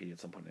up the Wikipedia at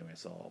some point anyway,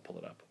 so I'll pull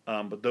it up.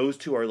 But those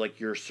 2 are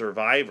like your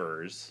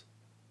survivors.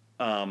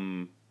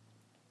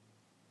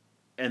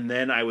 And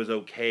then I was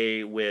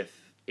okay with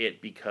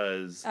it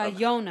because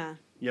Yona.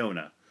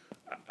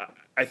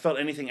 I felt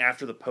anything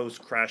after the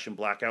post-crash and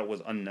blackout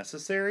was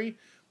unnecessary,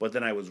 but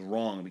then I was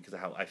wrong because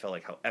of how I felt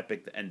like how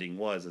epic the ending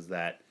was, is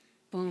that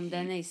boom,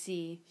 then they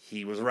see.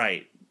 He was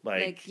right.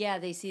 Like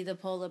they see the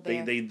polar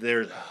bear.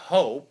 There's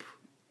hope,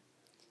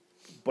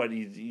 but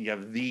you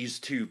have these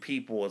 2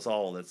 people as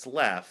all that's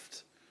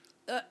left.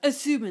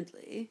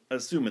 Assumedly,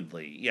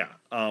 yeah.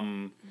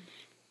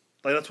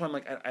 Like, that's why I'm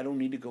like, I don't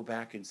need to go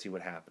back and see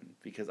what happened,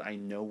 because I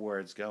know where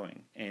it's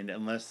going. And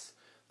unless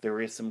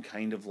there is some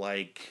kind of,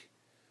 like,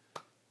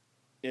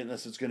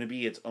 unless it's going to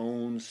be its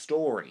own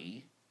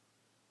story,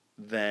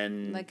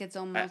 then... Like its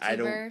own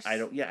multiverse? I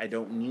don't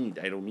need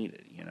it,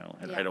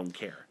 I don't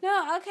care.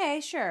 No, okay,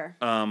 sure.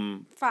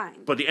 Fine.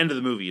 But the end of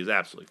the movie is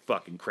absolutely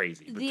fucking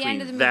crazy. The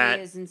end of the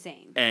movie is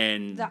insane.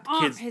 And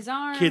his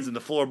arm. Kids in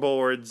the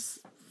floorboards...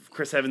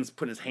 Chris Evans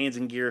putting his hands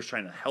in gears,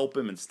 trying to help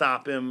him and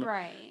stop him.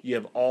 Right. You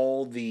have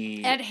all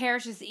the... Ed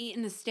Harris just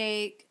eating a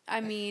steak. I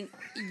mean,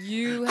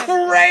 you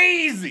have...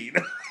 Crazy!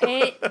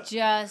 It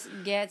just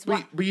gets...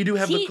 But you do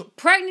have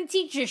pregnant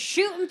teacher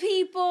shooting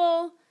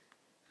people.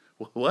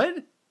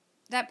 What?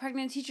 That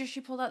pregnant teacher,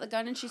 she pulled out the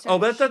gun and she Oh, started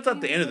but that's not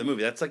the end of the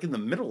movie. That's like in the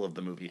middle of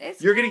the movie.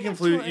 You're getting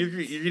confused.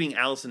 You're getting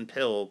Allison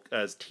Pill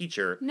as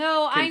teacher.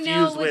 No, I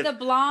know, with the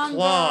blonde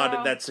Claude,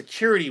 girl. that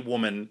security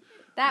woman...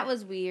 That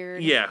was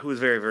weird. Yeah, who was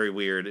very, very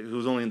weird. Who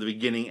was only in the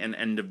beginning and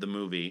end of the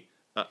movie.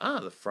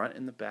 The front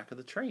and the back of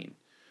the train.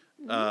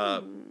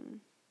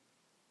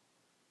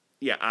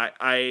 Yeah,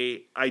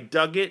 I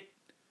dug it.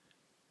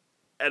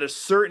 At a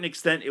certain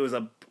extent, it was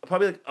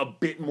probably like a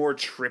bit more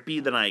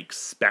trippy than I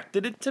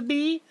expected it to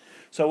be.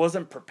 So I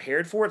wasn't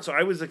prepared for it. So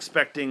I was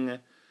expecting,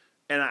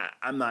 and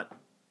I'm not.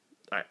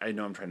 I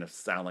know I'm trying to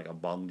sound like a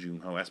Bong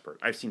Joon-ho expert.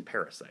 I've seen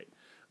Parasite.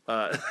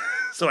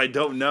 So I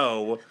don't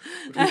know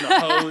between the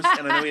host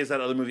and I know he has that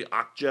other movie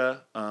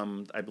Okja.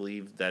 I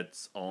believe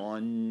that's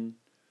on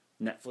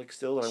Netflix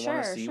still that I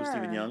want to see with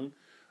Stephen Young.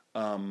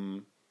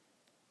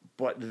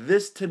 But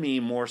this to me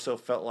more so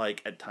felt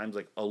like at times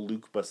like a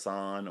Luc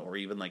Besson or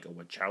even like a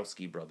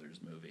Wachowski brothers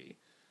movie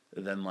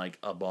than like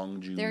a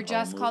Bong Joon-ho They're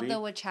just movie. called the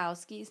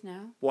Wachowskis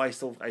now. Well, I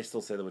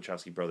still say the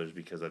Wachowski brothers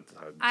because that's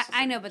how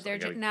I know, but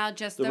they're now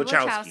just the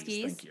Wachowskis.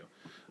 Wachowskis. Thank you.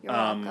 You're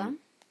welcome.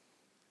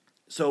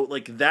 So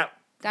like that.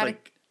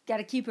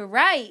 Gotta keep it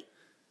right.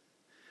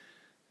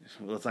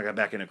 Let's not get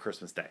back into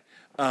Christmas Day.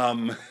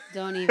 Don't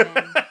even.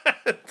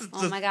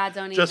 Oh my God,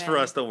 don't even. Just for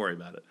us, don't worry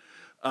about it.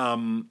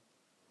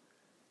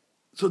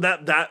 So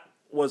that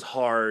was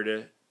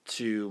hard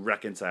to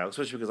reconcile,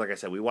 especially because, like I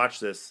said, we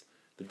watched this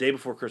the day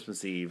before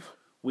Christmas Eve.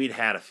 We'd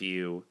had a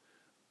few,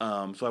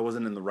 so I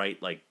wasn't in the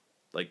right like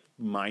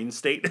mind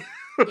state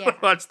to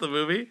watch the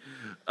movie.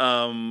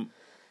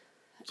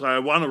 So I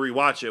want to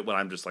rewatch it when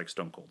I'm just like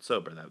stone cold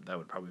sober. That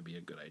would probably be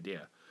a good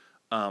idea.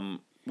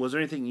 Was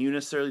there anything you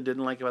necessarily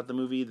didn't like about the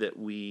movie that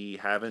we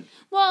haven't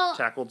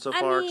tackled so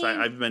far? Because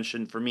I've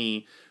mentioned, for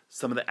me,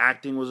 some of the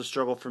acting was a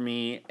struggle for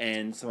me,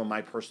 and some of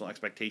my personal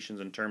expectations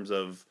in terms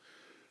of,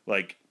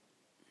 like,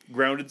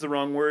 grounded's the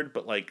wrong word,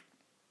 but, like,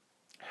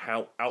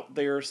 how out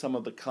there some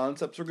of the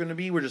concepts were going to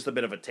be were just a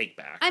bit of a take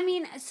back. I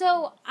mean,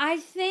 so I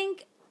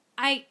think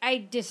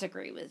I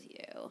disagree with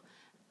you.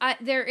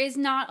 There is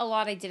not a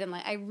lot I didn't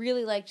like. I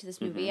really liked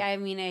this movie. Mm-hmm. I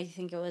mean, I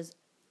think it was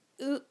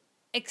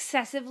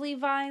excessively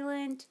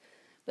violent.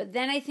 But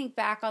then I think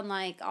back on,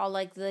 like, all,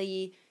 like,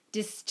 the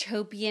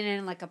dystopian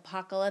and, like,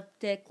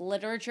 apocalyptic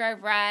literature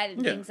I've read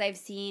and things I've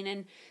seen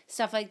and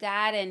stuff like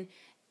that. And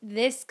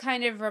this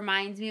kind of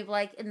reminds me of,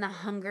 like, in the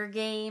Hunger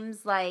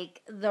Games,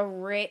 like, the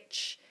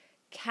rich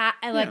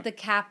like, the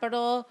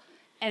capital.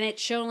 And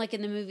it's shown, like,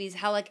 in the movies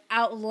how, like,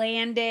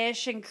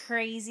 outlandish and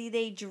crazy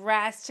they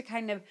dress to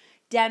kind of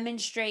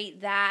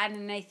demonstrate that.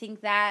 And I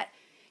think that,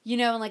 you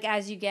know, like,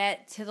 as you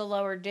get to the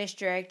lower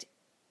district,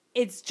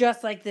 it's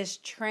just like this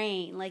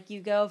train. Like, you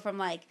go from,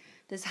 like,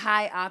 this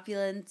high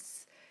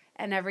opulence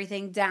and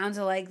everything down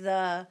to, like,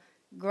 the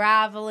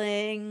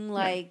graveling,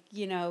 like,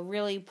 you know,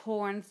 really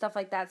poor and stuff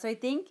like that. So I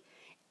think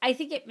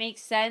it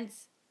makes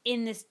sense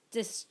in this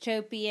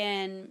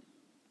dystopian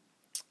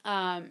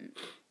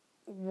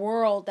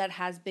world that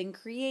has been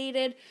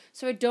created.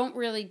 So I don't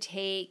really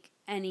take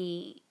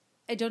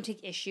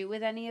issue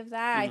with any of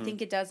that. Mm-hmm. I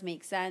think it does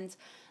make sense.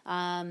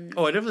 I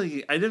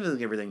definitely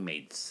think everything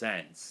made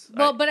sense.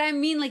 Well, but I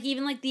mean, like,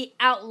 even, like, the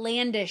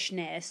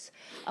outlandishness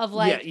of,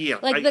 like,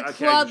 the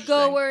club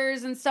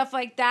goers and stuff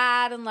like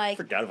that, and, like,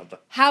 forgot about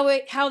that.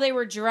 How they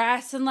were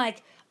dressed and,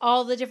 like,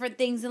 all the different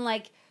things, and,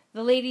 like,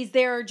 the ladies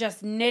there are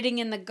just knitting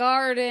in the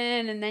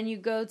garden, and then you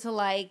go to,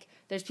 like,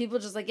 there's people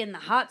just, like, in the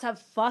hot tub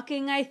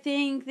fucking, I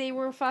think they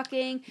were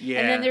fucking.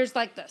 Yeah. And then there's,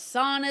 like, the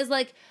saunas,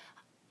 like,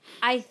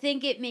 I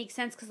think it makes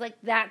sense because, like,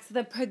 that's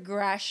the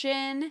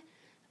progression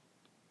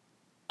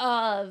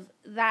of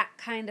that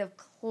kind of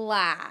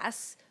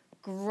class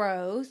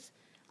growth.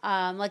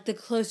 Like, the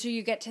closer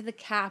you get to the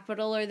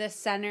capital or the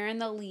center and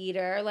the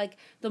leader, like,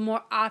 the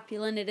more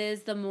opulent it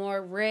is, the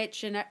more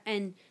rich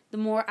and the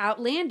more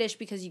outlandish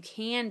because you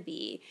can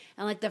be.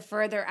 And, like, the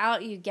further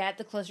out you get,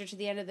 the closer to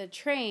the end of the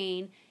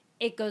train,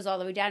 it goes all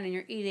the way down and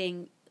you're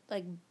eating,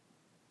 like,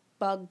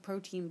 bug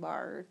protein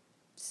bar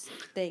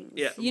things.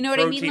 Yeah, you know what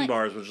I mean? Protein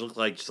bars, which look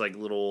like just like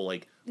little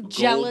like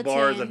gelatin. Gold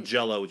bars of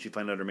Jello, which you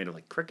find out are made of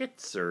like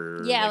crickets or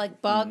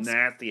like bugs,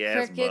 nasty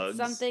ass crickets, bugs,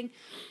 something.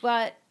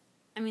 But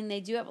I mean, they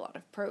do have a lot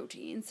of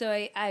protein, so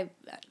I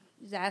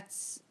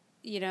that's,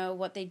 you know,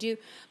 what they do.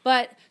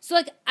 But so,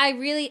 like, I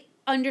really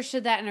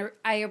understood that and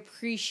I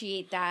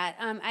appreciate that.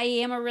 I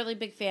am a really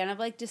big fan of,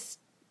 like,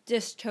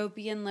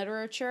 dystopian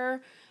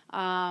literature.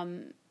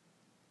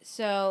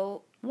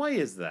 So why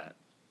is that?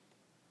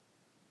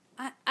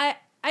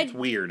 It's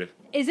weird.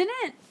 Isn't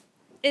it?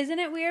 Isn't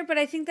it weird? But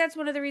I think that's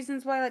one of the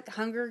reasons why, like,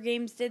 Hunger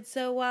Games did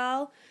so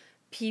well.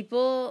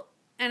 People,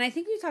 and I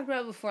think we talked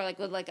about it before, like,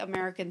 with, like,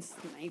 American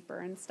Sniper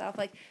and stuff.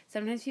 Like,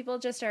 sometimes people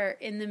just are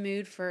in the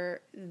mood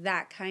for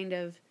that kind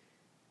of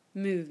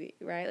movie,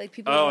 right? Like,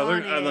 people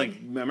like,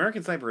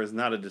 American Sniper is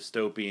not a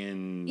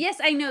dystopian... Yes,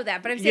 I know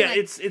that, but I'm saying,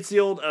 like, it's the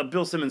old...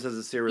 Bill Simmons has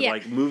this theory,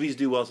 like, movies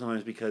do well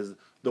sometimes because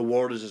the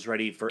world is just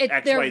ready for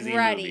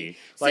XYZ movie.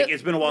 So, like,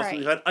 it's been a while since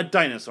we've had a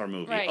dinosaur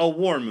movie, a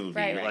war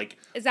movie, like...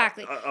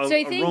 Exactly.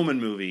 A Roman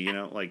movie, you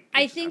know, like...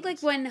 I think,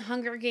 like, when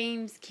Hunger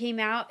Games came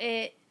out,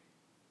 it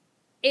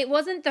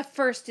wasn't the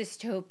first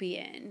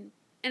dystopian.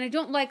 And I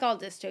don't like all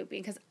dystopian,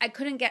 because I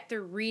couldn't get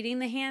through reading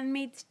The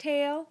Handmaid's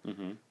Tale,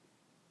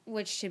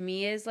 which to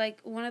me is,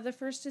 like, one of the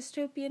first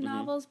dystopian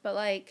novels, but,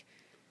 like...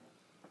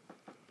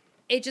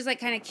 it just like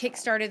kind of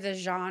kickstarted the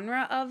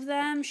genre of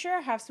them.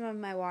 Sure, have some of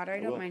my water.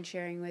 I don't will. mind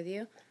sharing with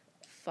you.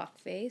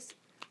 Fuckface.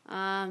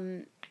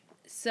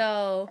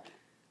 So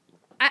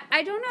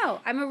I don't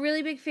know. I'm a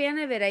really big fan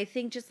of it. I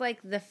think just like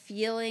the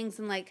feelings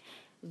and like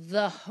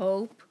the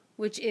hope,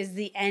 which is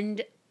the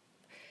end,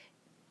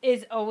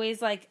 is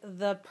always like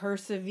the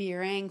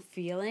persevering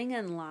feeling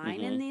and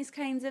line in these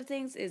kinds of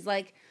things, is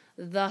like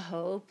the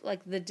hope,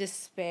 like the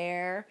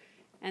despair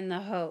and the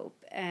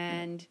hope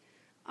and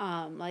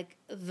like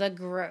the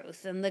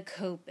growth and the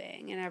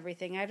coping and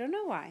everything. I don't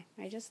know why.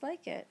 I just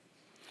like it.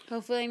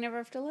 Hopefully I never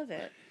have to live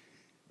it.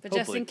 But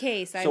Hopefully. just in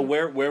case. So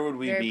where would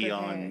we very be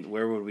prepared.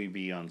 where would we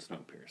be on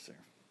Snowpiercer?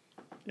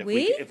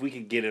 If we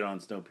could get it on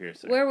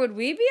Snowpiercer. Where would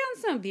we be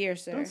on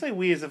Snowpiercer? Don't say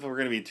we as if we're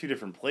going to be in 2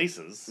 different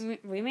places.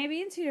 We may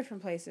be in 2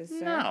 different places,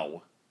 sir.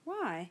 No.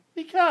 Why?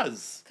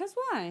 Because. Because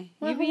why?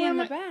 Well, You be why in am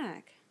the I-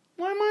 back.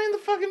 Why am I in the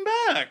fucking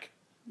back?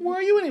 Why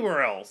are you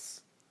anywhere else?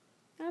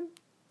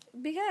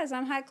 Because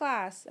I'm high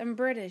class. I'm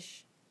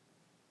British.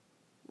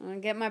 I'm going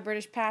to get my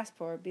British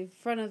passport. Be in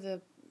front of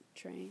the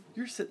train.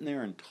 You're sitting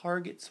there in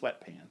Target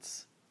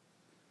sweatpants.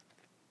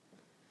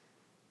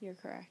 You're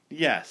correct.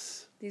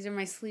 Yes. These are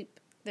my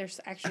they're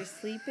actually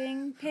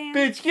sleeping pants.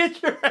 Bitch,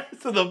 get your ass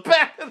to the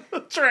back of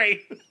the train.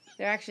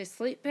 They're actually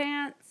sleep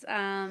pants.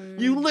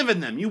 You live in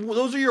them.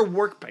 Those are your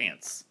work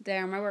pants.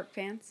 They're my work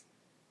pants.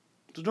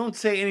 So don't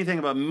say anything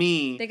about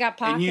me They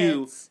got and you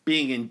pockets.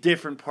 being in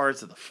different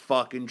parts of the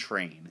fucking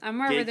train. I'm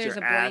wherever Get there's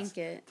your a ass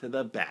blanket. to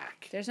the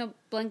back. There's no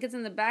blankets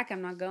in the back.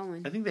 I'm not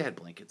going. I think they had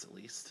blankets at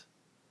least.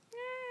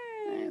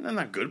 They're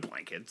not good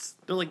blankets.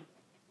 They're like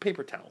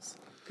paper towels.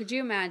 Could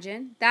you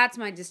imagine? That's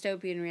my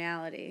dystopian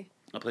reality.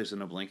 A place with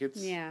no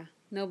blankets? Yeah,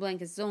 no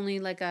blankets. It's only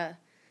like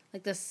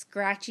the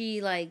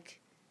scratchy, like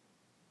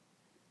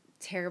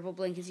terrible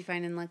blankets you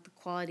find in like the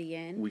Quality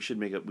Inn. We should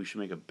make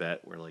a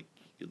bet where like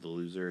the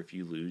loser, if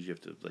you lose, you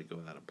have to like go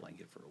without a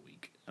blanket for a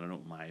week. I don't know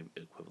what my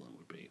equivalent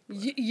would be.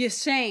 You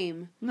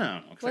shame.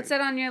 No. What's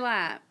that on your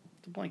lap?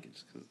 The blanket,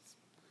 just because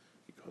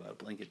you go without a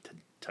blanket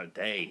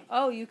today.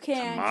 Oh, you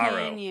can,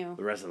 Tomorrow, can you?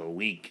 the rest of the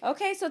week.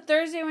 Okay, so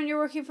Thursday when you're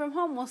working from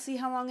home, we'll see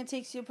how long it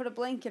takes you to put a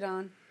blanket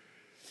on.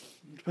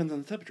 Depends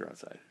on the temperature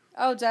outside.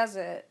 Oh, does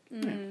it?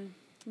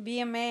 Be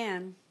a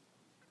man.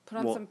 Put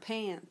on some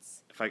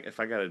pants. If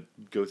I gotta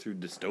go through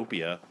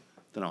dystopia,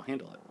 then I'll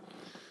handle it.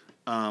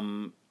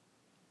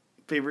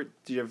 Do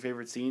you have a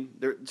favorite scene?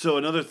 So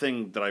another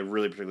thing that I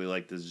really particularly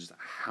liked is just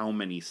how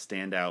many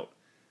standout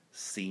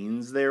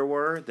scenes there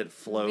were that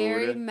flowed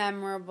Very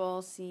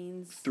memorable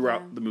scenes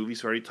throughout the movie.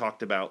 So I already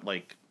talked about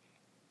like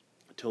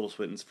Tilda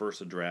Swinton's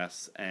first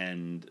address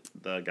and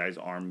the guy's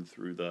arm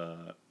through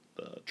the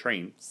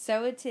train.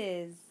 So it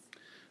is.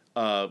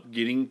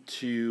 Getting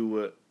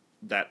to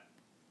that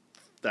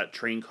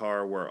train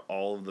car where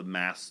all of the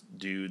masked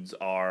dudes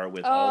are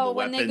with all the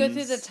weapons. When they go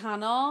through the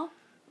tunnel.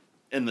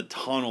 And the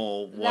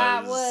tunnel was...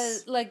 That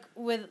was, like,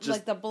 with,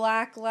 like, the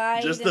black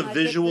light. Just and, the like,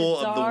 visual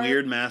the of the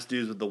weird masked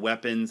dudes with the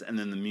weapons, and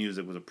then the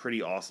music was a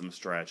pretty awesome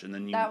stretch. And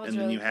then you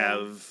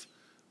have...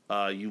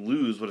 you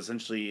lose what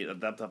essentially, at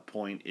that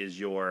point, is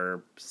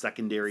your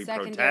secondary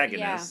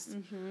protagonist.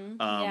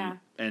 Yeah.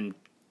 And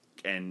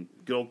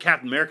good old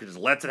Captain America just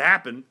lets it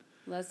happen.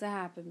 Lets it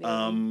happen,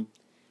 baby.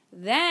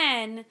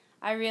 Then,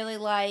 I really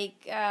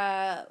like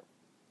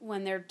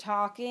when they're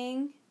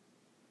talking...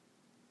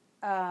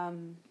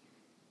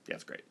 Yeah,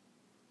 it's great.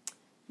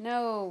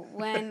 No,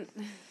 when...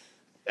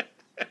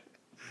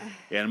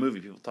 Yeah, in a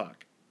movie, people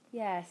talk.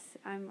 Yes,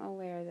 I'm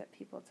aware that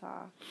people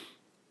talk.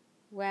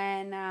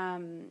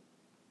 When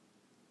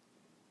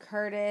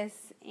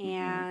Curtis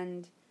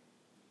and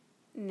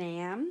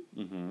Nam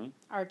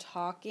are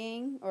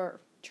talking or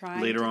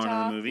trying to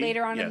talk.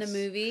 Later on in the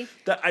movie.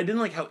 I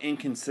didn't like how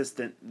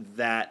inconsistent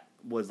that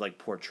was like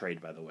portrayed,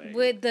 by the way.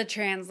 With the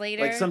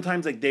translator. Like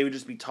sometimes like they would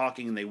just be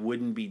talking and they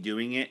wouldn't be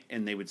doing it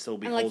and they would still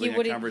be holding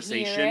a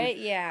conversation. Hear it.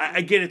 Yeah.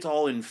 I get it's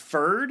all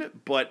inferred,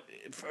 but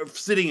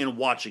sitting and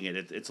watching it,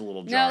 it's a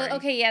little jarring. No,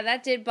 okay, yeah,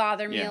 that did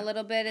bother me a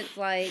little bit. It's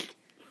like...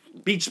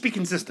 Just be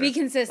consistent. Be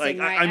consistent,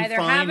 like, right? I'm Either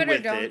fine have it or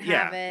with don't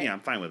have it. Yeah,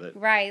 I'm fine with it.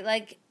 Right,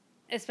 like,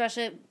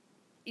 especially,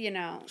 you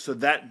know... So you're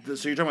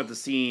talking about the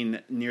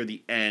scene near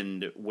the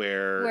end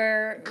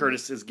where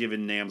Curtis is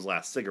given Nam's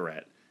last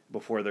cigarette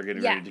before they're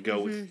getting ready to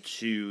go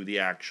to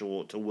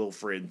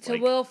Wilfred's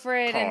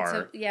Wilfred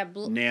car.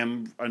 and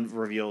Nam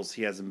reveals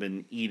he hasn't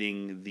been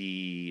eating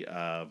the...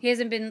 he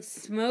hasn't been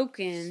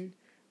smoking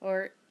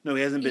or... No,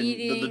 he hasn't been...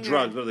 The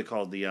drugs, what are they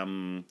called? The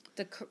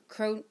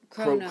Chronotin?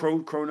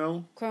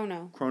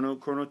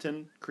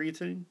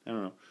 Creatine? I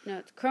don't know. No,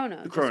 it's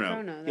Chrono. The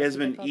Chrono. He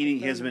hasn't been eating...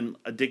 He hasn't been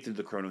addicted to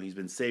the Chrono. He's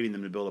been saving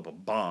them to build up a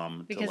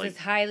bomb. Because it's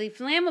highly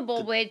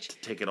flammable, which... To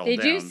take it all down.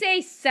 They do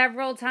say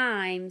several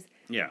times...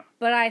 Yeah.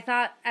 But I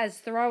thought as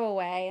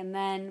throwaway, and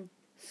then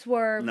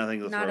Swerve.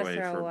 Nothing to throw away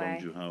for Bong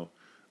Joon-ho.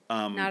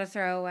 Not a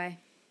throwaway.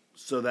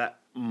 So that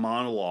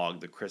monologue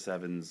that Chris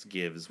Evans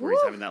gives, where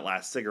he's having that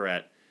last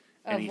cigarette,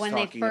 and he's when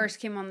talking they first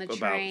came on the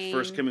train. About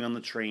first coming on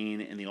the train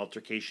and the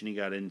altercation he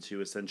got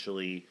into,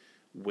 essentially,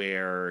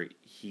 where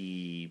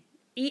he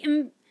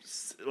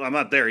I'm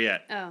not there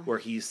yet. Oh. Where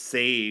he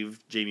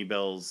saved Jamie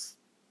Bell's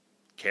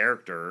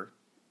character.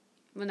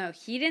 Well, no,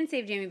 he didn't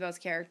save Jamie Bell's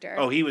character.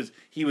 Oh, he was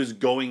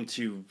going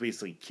to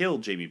basically kill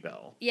Jamie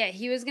Bell. Yeah,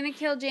 he was going to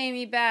kill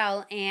Jamie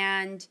Bell,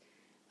 and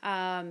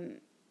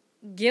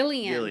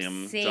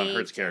Gilliam saved John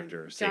Hurt's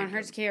character. John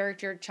Hurt's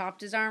character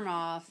chopped his arm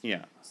off.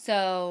 Yeah.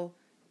 So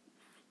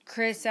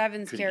Chris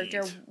Evans' Couldn't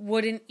character eat.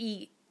 wouldn't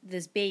eat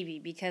this baby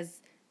because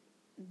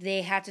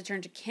they had to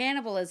turn to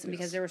cannibalism Yes.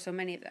 because there were so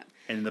many of them.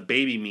 And the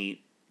baby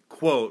meat,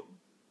 quote,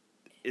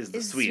 is the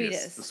Is sweetest.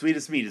 sweetest. The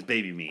sweetest meat is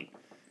baby meat.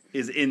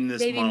 Is in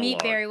this Baby monologue. meat,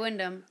 Barry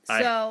Windham.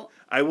 So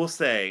I will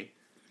say,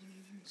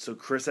 so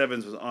Chris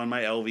Evans was on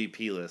my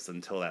LVP list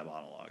until that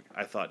monologue.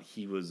 I thought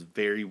he was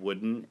very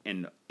wooden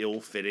and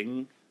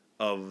ill-fitting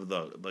of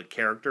the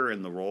character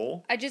and the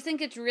role. I just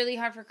think it's really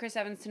hard for Chris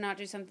Evans to not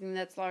do something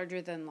that's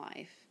larger than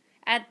life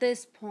at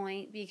this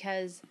point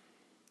because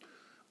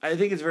I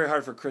think it's very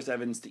hard for Chris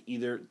Evans to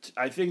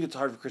I think it's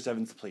hard for Chris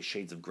Evans to play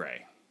Shades of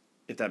Grey,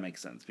 if that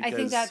makes sense. I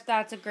think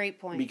that's a great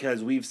point.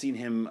 Because we've seen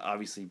him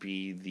obviously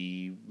be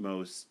the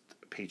most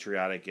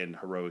patriotic and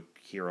heroic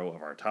hero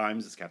of our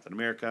times as Captain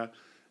America.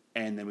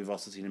 And then we've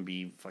also seen him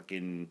be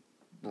fucking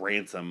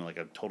Ransom, like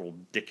a total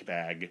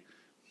dickbag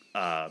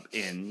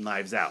in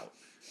Knives Out.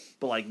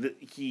 But like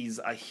he's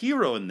a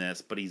hero in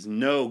this, but he's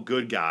no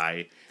good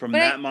guy from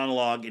that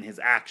monologue and his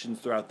actions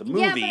throughout the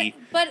movie.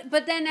 Yeah,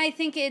 but then I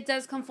think it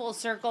does come full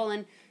circle,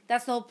 and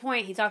that's the whole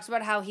point. He talks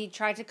about how he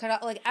tried to cut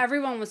out, like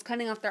everyone was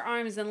cutting off their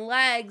arms and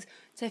legs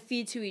to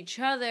feed to each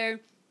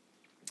other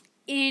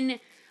in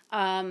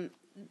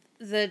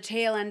the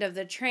tail end of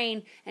the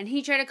train, and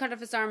he tried to cut off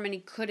his arm and he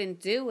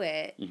couldn't do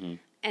it. Mm-hmm.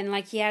 And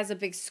like he has a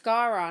big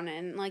scar on it,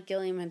 and like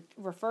Gilliam had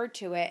referred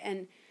to it,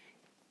 and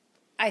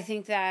I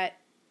think that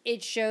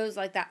it shows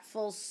like that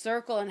full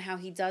circle and how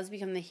he does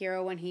become the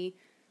hero when he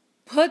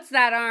puts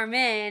that arm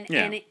in,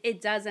 and it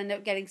does end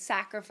up getting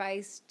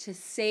sacrificed to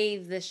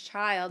save this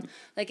child.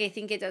 Like I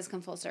think it does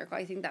come full circle.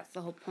 I think that's the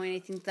whole point. I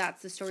think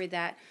that's the story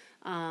that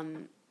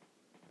Bong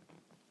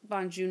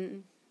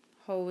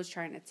Joon-ho was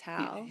trying to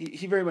tell.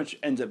 He very much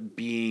ends up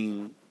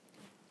being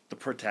the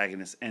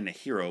protagonist and a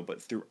hero, but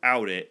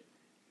throughout it,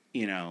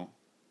 you know,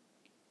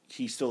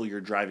 he's still your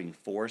driving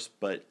force,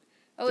 but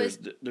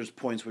there's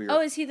points where you're... Oh,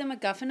 is he the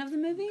MacGuffin of the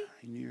movie?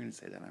 I knew you were going to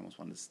say that. I almost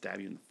wanted to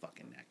stab you in the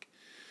fucking neck.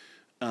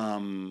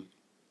 And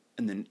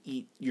then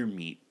eat your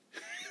meat.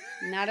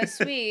 Not as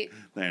sweet.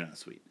 They're not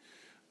sweet.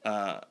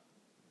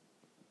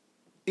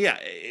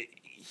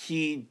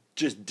 He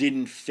just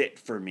didn't fit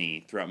for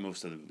me throughout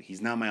most of the movie.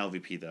 He's not my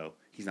LVP, though.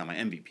 He's not my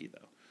MVP,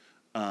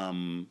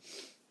 though.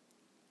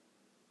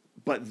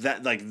 But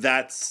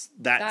that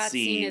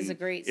scene is a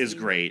great is scene.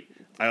 Great.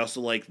 I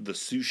also like the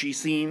sushi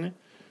scene.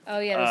 Oh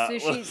yeah, the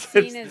sushi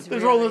scene is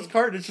There's really... all those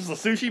carts. It's just a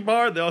sushi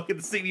bar. They all get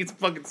to sit and eat some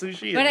fucking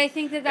sushi. But I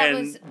think that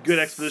was good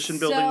exposition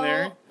building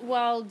there.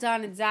 Well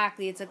done,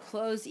 exactly. It's a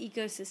closed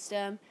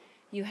ecosystem.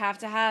 You have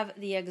to have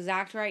the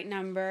exact right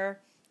number,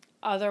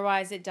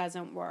 otherwise it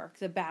doesn't work.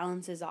 The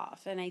balance is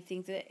off, and I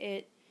think that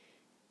it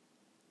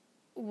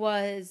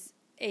was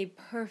a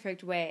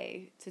perfect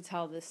way to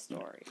tell this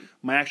story.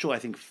 My actual, I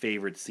think,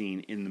 favorite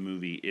scene in the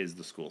movie is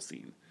the school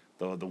scene.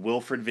 The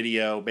Wilfred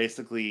video,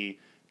 basically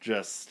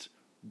just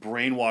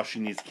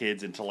brainwashing these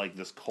kids into like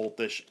this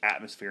cultish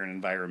atmosphere and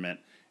environment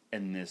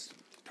and this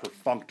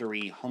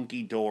perfunctory,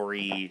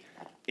 hunky-dory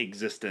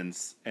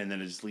existence, and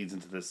then it just leads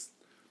into this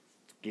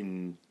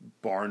fucking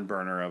barn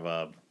burner of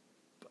a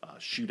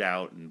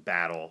shootout and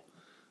battle.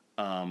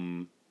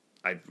 I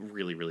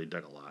really, really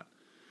dug a lot.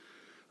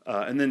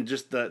 And then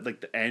just the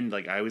end,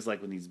 like I always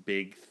like when these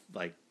big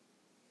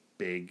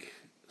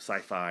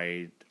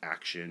sci-fi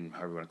action,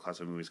 however you want to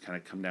classify movies, kind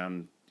of come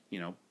down, you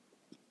know,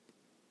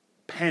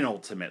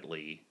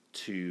 penultimately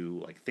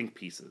to like think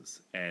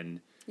pieces. And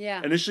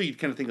initially you'd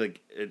kind of think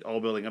like it all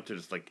building up to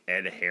just like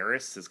Ed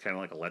Harris is kind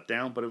of like a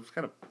letdown, but it was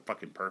kind of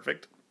fucking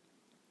perfect.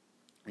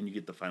 And you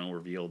get the final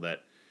reveal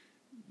that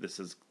this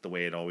is the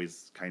way it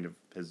always kind of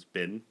has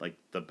been. Like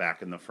the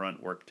back and the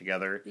front work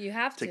together. You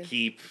have to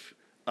keep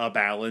a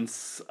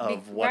balance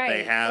of what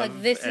they have.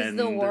 Like this is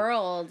the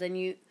world,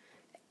 and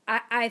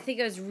I think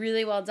it was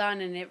really well done,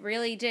 and it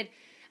really did.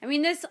 I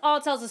mean, this all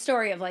tells a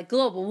story of like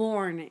global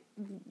warming,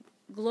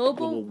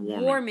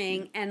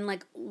 and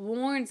like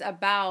warns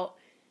about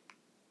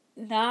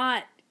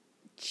not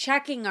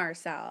checking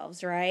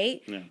ourselves,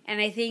 right? Yeah.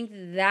 And I think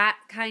that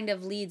kind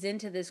of leads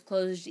into this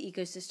closed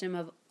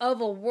ecosystem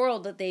of a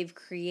world that they've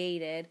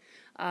created.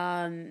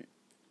 And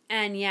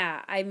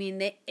yeah, I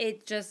mean,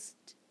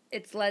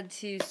 it's led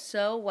to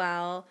so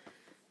well.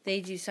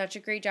 They do such a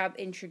great job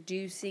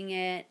introducing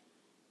it.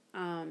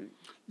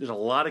 There's a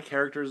lot of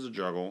characters to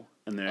juggle,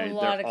 and they're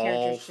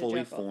all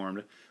fully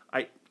formed.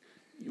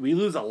 We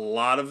lose a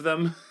lot of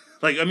them.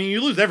 Like, I mean,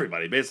 you lose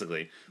everybody,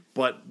 basically.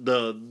 But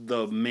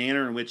the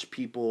manner in which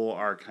people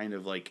are kind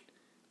of, like,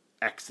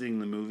 exiting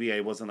the movie, I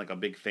wasn't, like, a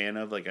big fan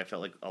of. Like, I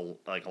felt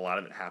like a lot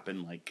of it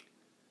happened, like,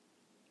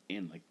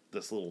 in, like,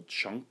 this little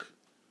chunk.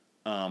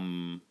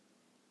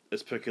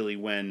 Particularly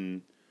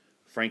when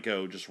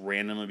Franco just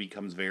randomly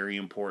becomes very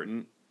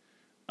important.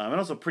 And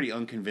also pretty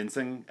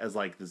unconvincing as,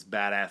 like, this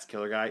badass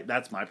killer guy.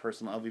 That's my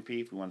personal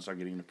LVP if we want to start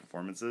getting into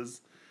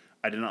performances.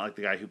 I did not like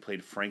the guy who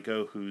played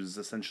Franco, who's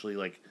essentially,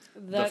 like,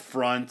 the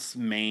front's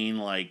main,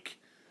 like,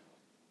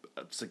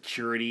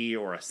 security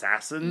or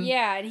assassin.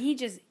 Yeah, and he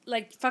just,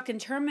 like, fucking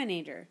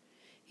Terminator.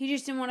 He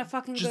just didn't want to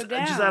fucking go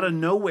down. Just out of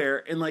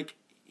nowhere, and, like,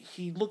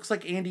 he looks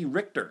like Andy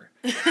Richter.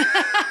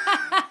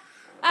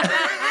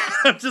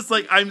 I'm just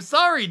like, I'm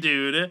sorry,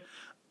 dude.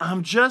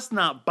 I'm just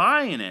not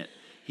buying it.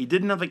 He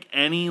didn't have, like,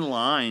 any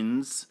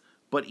lines,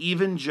 but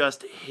even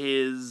just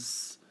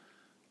his...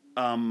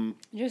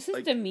 just his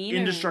like, demeanor.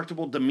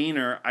 Indestructible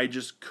demeanor, I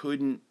just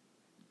couldn't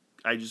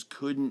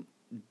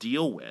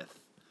deal with.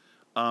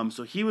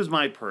 So he was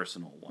my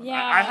personal one.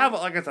 Yeah. I have,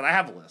 like I said, I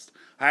have a list.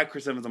 I have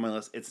Chris Evans on my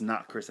list. It's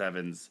not Chris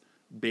Evans.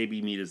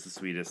 Baby Meat is the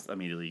sweetest.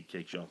 Immediately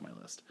takes you off my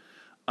list.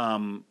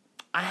 I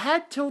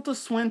had Tilda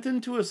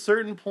Swinton to a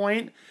certain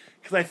point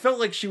because I felt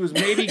like she was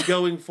maybe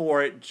going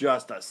for it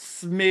just a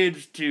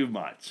smidge too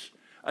much.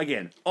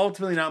 Again,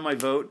 ultimately not my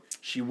vote.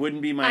 She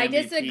wouldn't be my MVP. I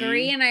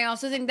disagree, and I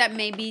also think that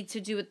may be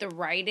to do with the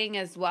writing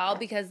as well,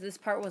 because this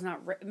part was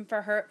not written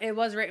for her. It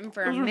was written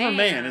for a man. For a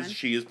man, as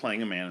she is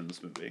playing a man in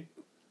this movie.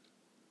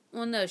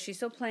 Well, no, she's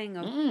still playing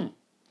a...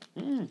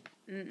 I'm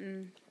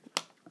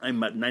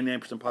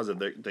 99%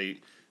 positive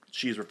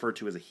she is referred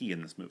to as a he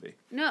in this movie.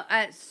 No,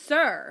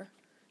 sir.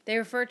 They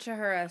refer to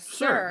her as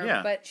sir,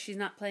 yeah. but she's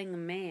not playing a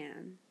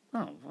man.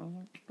 Oh,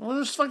 well, what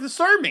the fuck does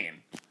sir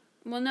mean?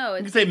 Well, no.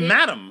 You can say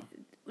madam.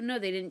 No,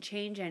 they didn't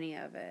change any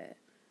of it.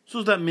 So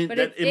does that mean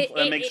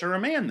that makes her a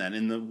man then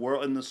in the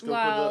world, in the scope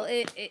of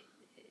the...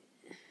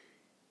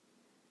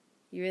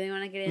 You really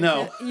want to get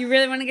into You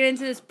really want to get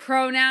into this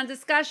pronoun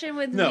discussion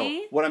with me?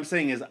 No, what I'm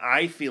saying is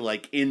I feel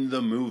like in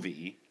the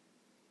movie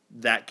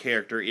that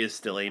character is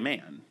still a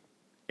man.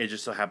 It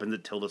just so happens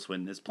that Tilda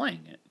Swinton is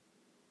playing it.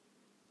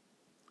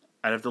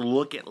 I'd have to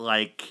look at,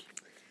 like...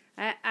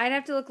 I'd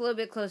have to look a little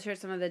bit closer at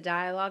some of the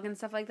dialogue and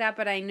stuff like that,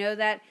 but I know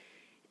that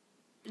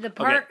the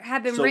part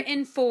had been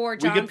written for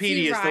John C.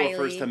 Wikipedia Reilly. still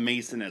refers to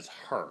Mason as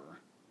her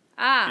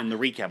in the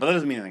recap, but that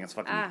doesn't mean anything. It's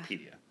fucking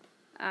Wikipedia.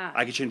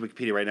 I could change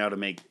Wikipedia right now to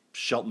make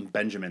Shelton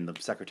Benjamin the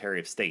Secretary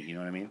of State, you know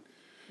what I mean?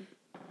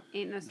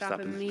 Ain't no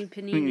stopping me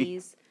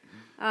paninis.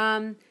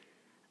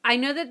 I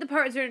know that the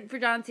part was written for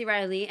John C.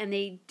 Reilly, and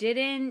they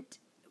didn't...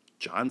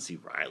 John C.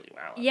 Reilly,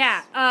 wow.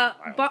 Yeah,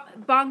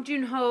 Bong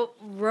Joon-ho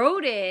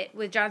wrote it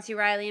with John C.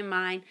 Reilly in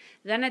mind,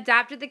 then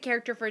adapted the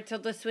character for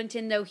Tilda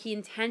Swinton, though he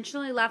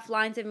intentionally left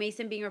lines of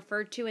Mason being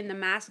referred to in the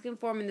masculine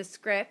form in the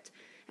script,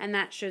 and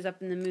that shows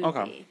up in the movie.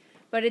 Okay.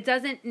 But it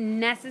doesn't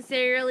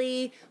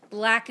necessarily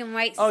black and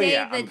white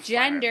say the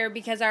gender,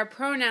 because our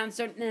pronouns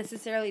don't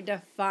necessarily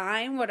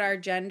define what our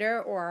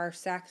gender or our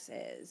sex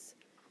is.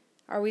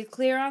 Are we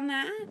clear on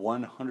that?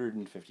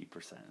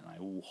 150%. And I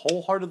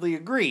wholeheartedly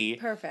agree.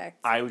 Perfect.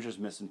 I was just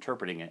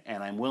misinterpreting it,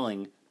 and I'm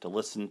willing to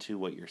listen to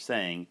what you're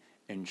saying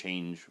and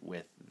change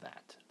with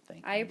that.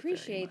 Thank you. I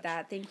appreciate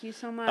that. Thank you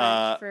so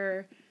much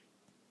for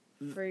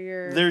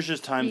your There's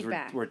just times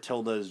feedback. where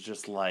Tilda is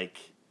just like,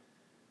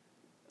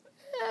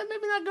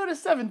 maybe not go to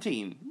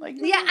 17. Like,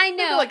 yeah, I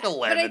know. Like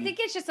 11. But I think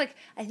it's just like,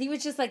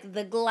 just like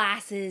the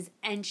glasses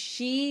and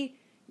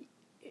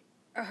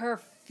her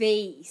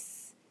face.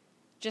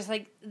 Just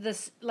like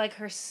this, like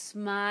her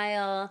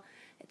smile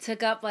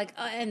took up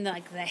and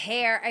like the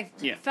hair. I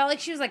felt like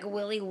she was like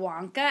Willy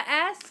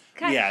Wonka-esque.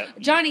 Yeah.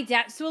 Johnny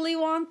Depp's Willy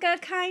Wonka,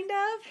 kind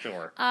of.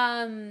 Sure.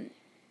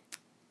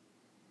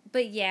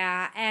 But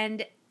yeah,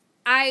 and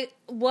I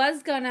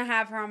was gonna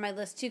have her on my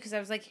list too, because I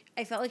was like,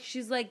 I felt like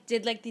she's like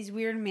did like these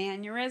weird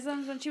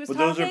mannerisms when she was talking.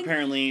 But those are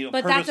apparently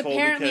purposeful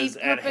because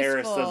Ed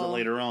Harris does it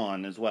later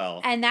on as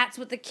well. And that's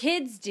what the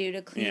kids do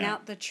to clean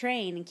out the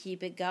train and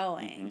keep it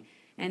going. Mm-hmm.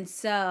 And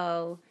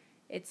so,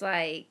 it's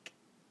like...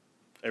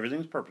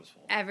 Everything's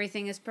purposeful.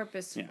 Everything is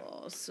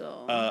purposeful,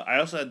 so... I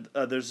also had...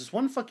 there's this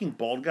one fucking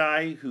bald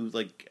guy who,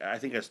 like, I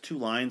think has 2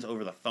 lines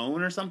over the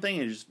phone or something.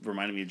 It just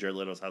reminded me of Jared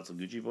Leto's House of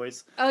Gucci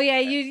voice. Oh, yeah,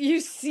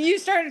 you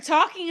started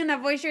talking in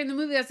that voice during the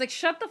movie. I was like,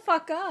 shut the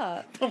fuck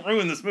up. Don't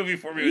ruin this movie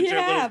for me with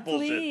Jared Leto's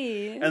bullshit.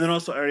 Please. And then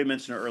also, I already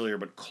mentioned her earlier,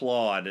 but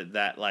Claude,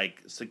 that,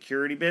 like,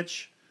 security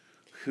bitch...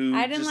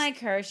 I didn't like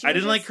her. I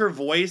didn't like her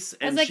voice.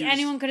 And I was like,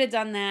 anyone could have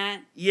done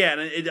that. Yeah,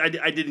 and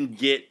I didn't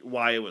get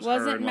why it was her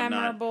and whatnot. Wasn't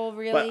memorable,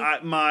 really.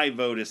 But my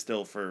vote is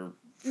still for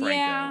Franco.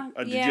 Yeah,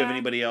 Did you have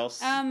anybody else?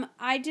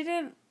 I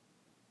didn't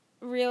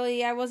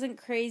really. I wasn't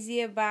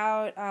crazy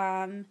about.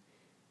 I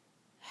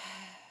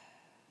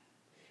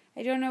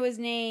don't know his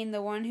name.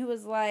 The one who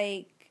was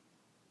like.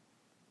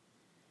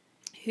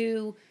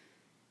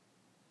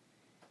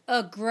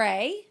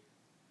 Gray.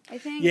 I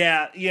think.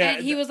 Yeah.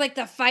 And he was like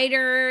the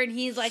fighter, and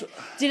he's like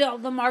did all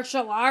the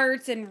martial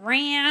arts and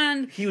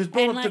ran. He was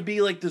built up to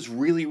be like this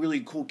really, really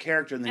cool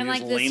character, and then he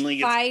just lamely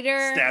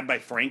gets stabbed by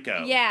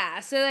Franco.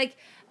 Yeah, so like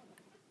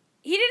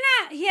he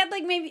had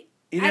like maybe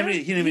he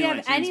didn't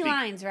have any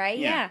lines, right?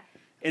 Yeah.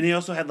 And he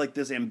also had like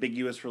this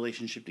ambiguous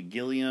relationship to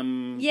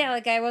Gilliam. Yeah,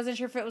 like I wasn't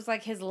sure if it was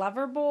like his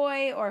lover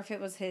boy or if it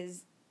was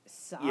his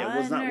son. Yeah,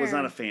 was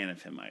not a fan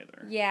of him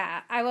either. Yeah,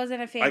 I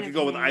wasn't a fan. I could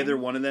go with either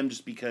one of them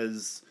just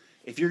because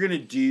if you're going to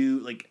do,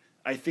 like,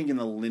 I think in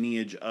the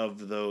lineage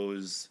of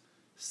those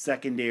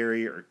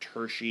secondary or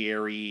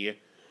tertiary,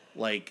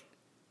 like,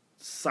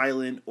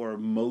 silent or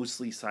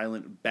mostly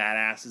silent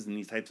badasses in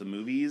these types of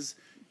movies,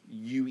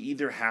 you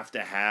either have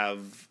to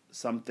have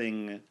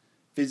something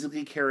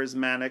physically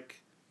charismatic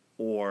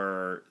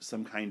or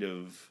some kind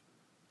of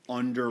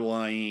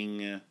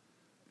underlying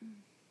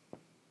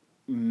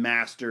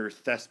master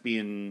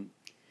thespian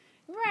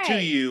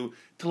to you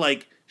to,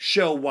 like,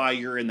 show why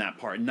you're in that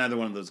part. Neither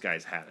one of those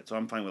guys had it, so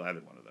I'm fine with either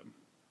one of them.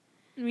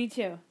 Me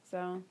too.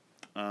 So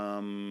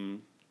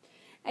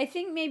I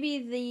think maybe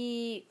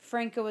the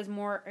Franco was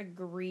more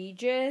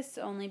egregious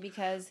only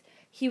because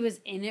he was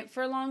in it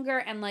for longer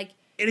and, like,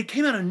 and it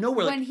came out of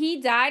nowhere. When he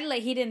died,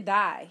 like, he didn't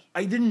die.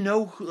 I didn't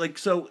know who, like,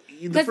 so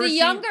because the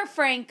younger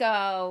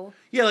Franco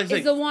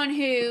is the one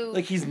who,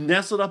 like, he's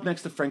nestled up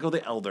next to Franco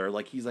the Elder,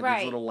 like he's like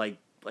his little like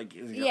like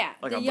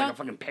a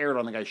fucking parrot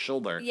on the guy's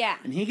shoulder. Yeah,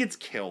 and he gets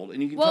killed,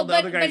 and you can tell the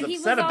other guy's upset about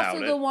it. But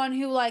he was also the one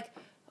who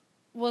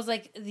was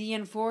the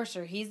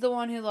enforcer. He's the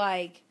one who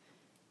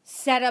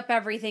set up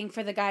everything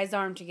for the guy's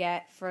arm to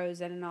get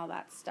frozen and all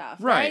that stuff.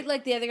 Right?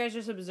 Like, the other guy's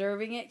just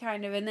observing it,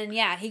 kind of, and then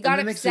he got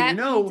upset. He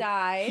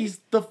died. He's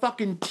the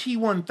fucking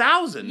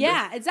T-1000.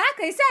 Yeah,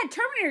 exactly. I said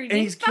Terminator.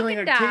 And he's killing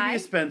Octavia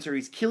Spencer.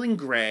 He's killing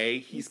Gray.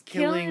 He's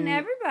killing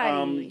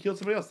everybody. He killed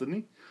somebody else, didn't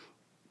he?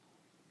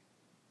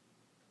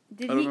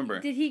 I don't remember.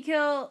 Did he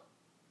kill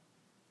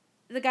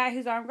the guy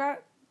whose arm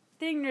got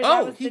thing?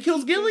 Or he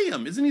kills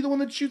Gilliam. Isn't he the one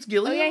that shoots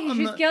Gilliam? Oh, yeah,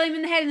 he shoots Gilliam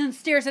in the head and then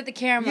stares at the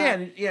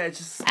camera. Yeah, it's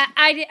just...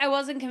 I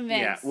wasn't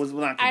convinced. Yeah, was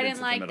not convinced. I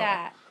didn't like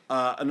that.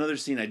 Another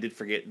scene I did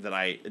forget that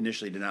I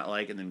initially did not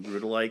like and then grew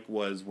to like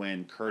was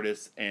when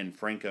Curtis and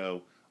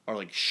Franco are,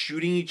 like,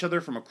 shooting each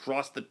other from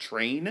across the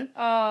train.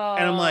 Oh.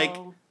 And I'm like,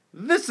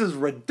 this is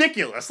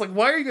ridiculous. Like,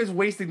 why are you guys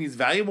wasting these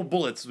valuable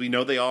bullets, we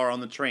know they are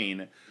on the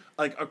train,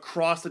 like,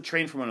 across the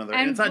train from one another?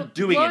 And it's not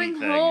doing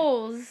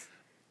anything.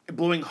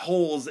 Blowing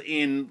holes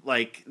in,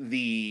 like,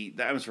 the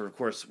atmosphere, of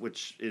course,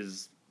 which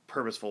is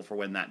purposeful for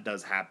when that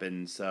does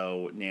happen,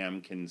 so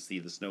Nam can see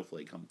the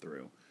snowflake come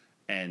through,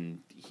 and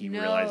he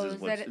realizes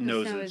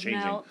knows that it's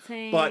changing.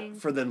 Melting. But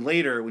for then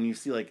later, when you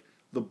see, like,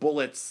 the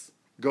bullets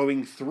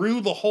going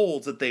through the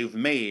holes that they've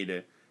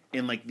made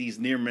in, like, these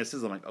near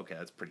misses, I'm like, okay,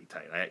 that's pretty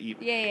tight.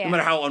 No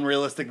matter how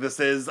unrealistic this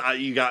is,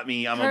 you got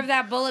me. I'm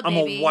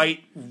a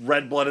white,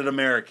 red-blooded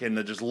American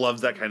that just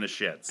loves that kind of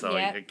shit, so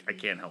I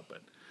can't help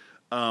it.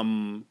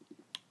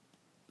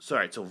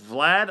 So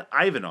Vlad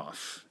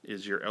Ivanov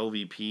is your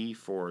LVP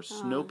for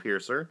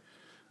Snowpiercer.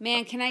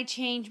 Man, can I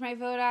change my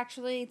vote,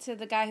 actually, to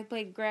the guy who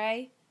played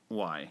Gray?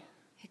 Why?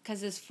 Because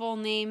his full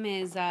name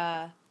is...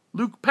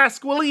 Luke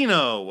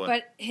Pasqualino!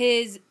 But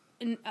his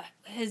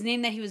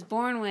name that he was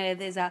born with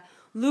is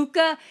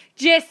Luca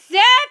Giuseppe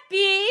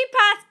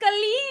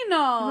Pasqualino! He's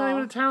not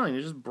even Italian,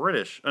 he's just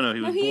British. Oh, no,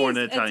 he was born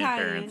to Italian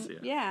parents.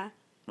 Yeah.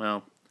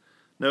 Well,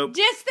 nope.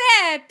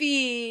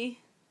 Giuseppe!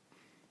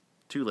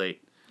 Too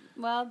late.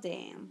 Well,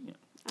 damn. Yeah.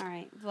 All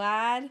right.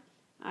 Vlad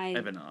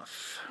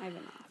Ivanov.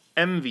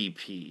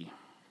 MVP.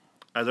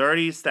 As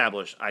already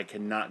established, I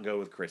cannot go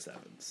with Chris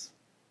Evans.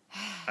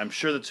 I'm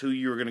sure that's who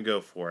you were going to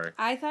go for.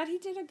 I thought he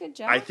did a good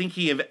job. I think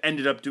he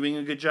ended up doing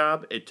a good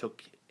job. It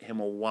took him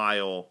a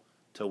while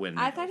to win.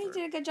 I thought he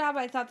did a good job.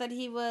 I thought that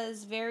he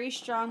was very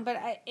strong, but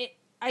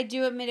I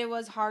do admit it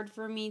was hard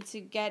for me to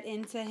get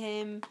into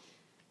him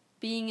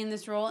being in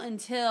this role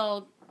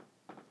until...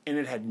 And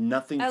it had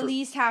nothing... At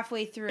least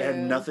halfway through. It had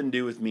nothing to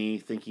do with me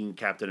thinking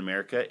Captain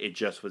America. It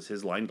just was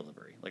his line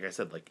delivery. Like I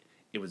said, like,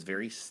 it was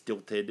very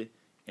stilted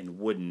and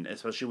wooden,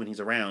 especially when he's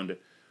around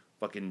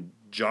fucking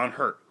John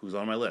Hurt, who's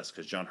on my list,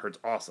 because John Hurt's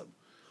awesome.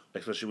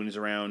 Especially when he's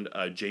around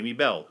Jamie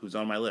Bell, who's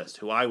on my list,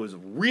 who I was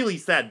really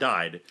sad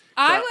died.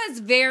 I was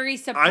very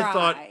surprised. I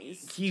thought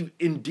he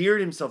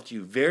endeared himself to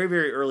you very,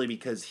 very early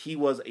because he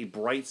was a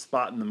bright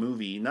spot in the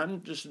movie,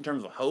 not just in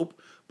terms of hope,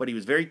 but he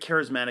was very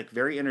charismatic,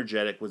 very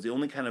energetic, was the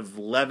only kind of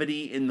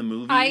levity in the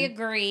movie. I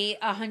agree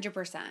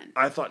 100%.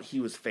 I thought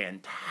he was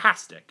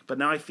fantastic, but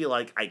now I feel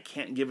like I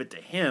can't give it to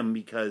him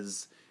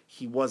because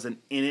he wasn't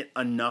in it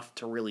enough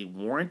to really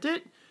warrant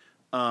it.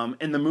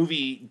 And the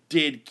movie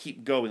did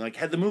keep going. Like,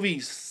 had the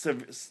movie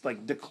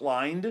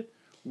declined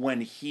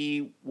when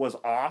he was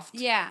off,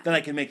 then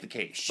I can make the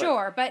case.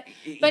 Sure, but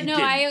no,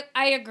 I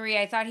agree.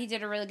 I thought he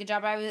did a really good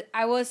job.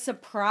 I was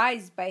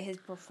surprised by his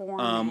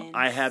performance.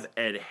 I have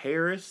Ed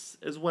Harris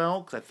as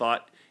well because I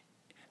thought,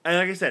 and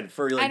like I said,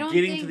 for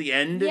getting to the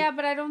end. Yeah,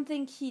 but I don't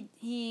think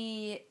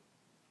he.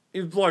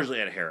 It was largely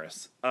Ed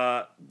Harris.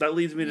 That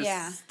leads me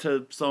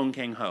to Song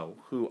Kang-ho,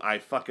 who I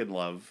fucking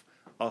love.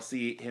 I'll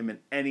see him in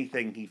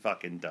anything he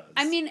fucking does.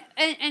 I mean,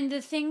 and the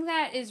thing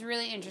that is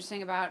really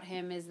interesting about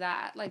him is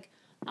that, like,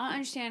 I don't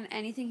understand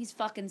anything he's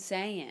fucking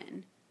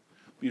saying.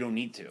 You don't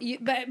need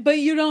to. But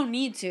you don't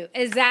need to.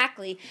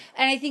 Exactly.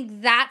 And I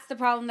think that's the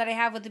problem that I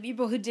have with the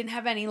people who didn't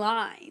have any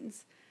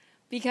lines.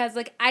 Because,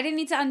 like, I didn't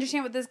need to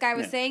understand what this guy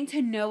was saying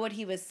to know what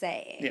he was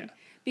saying. Yeah.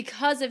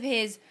 Because of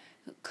his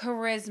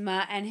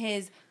charisma and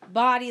his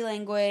body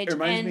language. It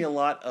reminds me a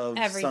lot of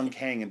everything. Sung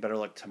Kang in Better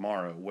Luck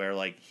Tomorrow, where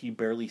like he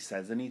barely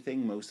says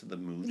anything most of the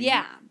movie.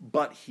 Yeah.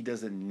 But he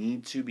doesn't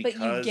need to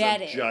because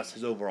get of it. just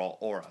his overall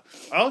aura.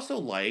 I also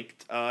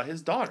liked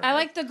his daughter. I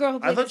liked the girl who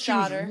played I thought his she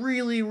daughter. was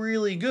really,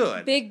 really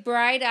good. Big,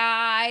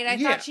 bright-eyed. I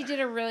Yeah. thought she did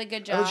a really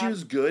good job. I thought she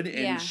was good, and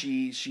Yeah.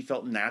 she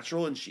felt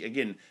natural, and she,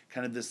 again,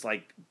 kind of this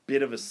like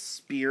bit of a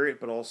spirit,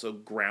 but also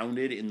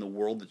grounded in the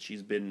world that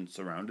she's been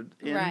surrounded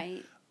in.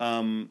 Right.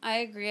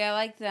 I agree. I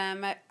like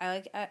them. I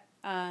like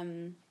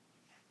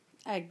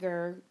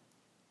Edgar.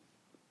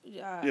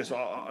 Yeah,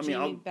 so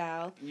Jamie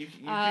Bell.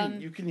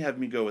 You can have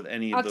me go with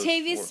any of those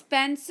Octavia four.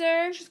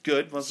 Spencer. She's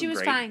good. She was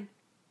great. fine.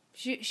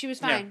 She was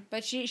fine, Yeah.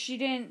 but she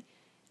didn't.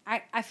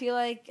 I feel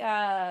like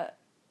I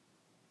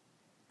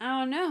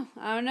don't know.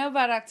 I don't know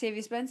about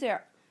Octavia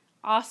Spencer,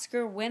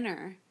 Oscar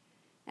winner,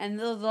 and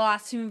the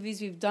last two movies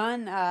we've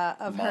done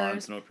of Ma and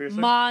hers. Snowpiercer?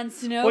 Ma and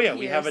Snowpiercer. Oh yeah,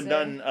 we haven't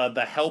done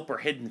The Help or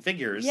Hidden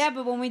Figures. Yeah,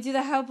 but when we do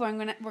the help, we're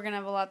gonna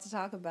have a lot to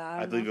talk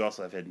about. I believe we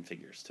also have Hidden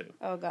Figures too.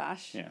 Oh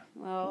gosh. Yeah,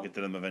 Well, we'll get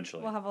to them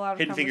eventually. we'll have a lot of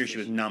Hidden Figures she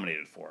was conversation.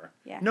 nominated for.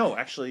 Yeah. No,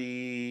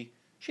 actually,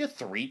 she a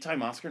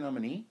 3-time Oscar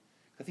nominee.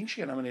 I think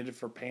she got nominated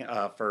for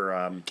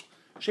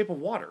Shape of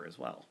Water as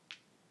well.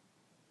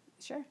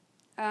 Sure.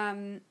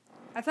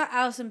 I thought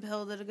Alison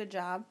Pill did a good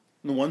job.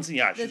 The one scene,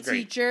 yeah, The she's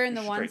great. teacher in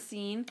the She's one great.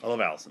 scene. I love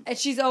Allison. And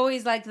she's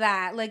always like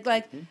that.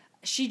 Like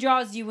she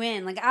draws you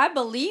in. Like I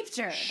believed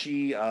her.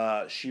 She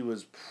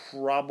was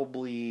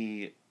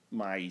probably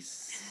my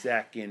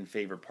second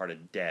favorite part of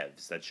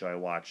Devs, that show I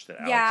watched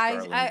that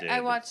Alex Garland did.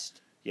 I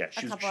watched Yeah,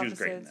 she was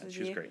great in that. She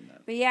was great in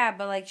that. But yeah,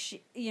 but like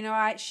she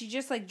she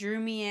just like drew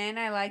me in.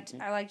 I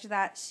liked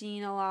that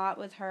scene a lot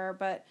with her,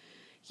 but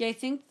yeah, I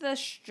think the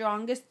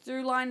strongest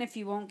through line, if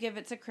you won't give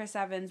it to Chris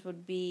Evans,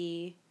 would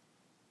be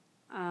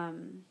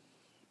Song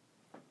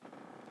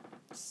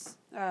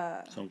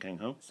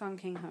Kang-ho? Song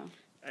Kang-ho.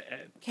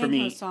 For me,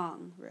 Kang-ho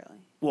song, really.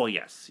 well,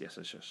 yes. Yeah,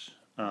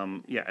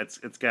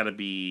 it's gotta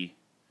be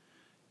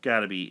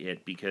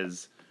it,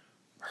 because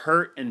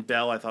Hurt and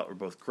Bell I thought were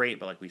both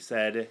great, but like we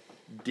said,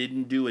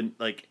 didn't do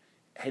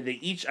had they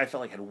each I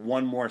felt like had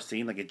one more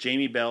scene. Like if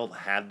Jamie Bell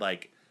had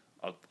like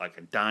a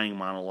dying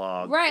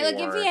monologue, Right, like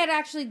if he had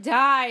actually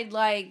died,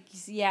 like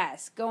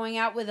yes, going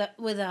out with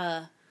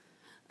a.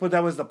 But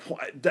that was the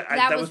point.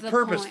 That was the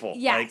purposeful.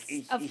 point. Yes,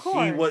 of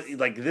course. He was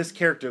like, this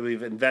character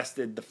we've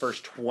invested the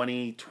first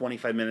 20,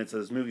 25 minutes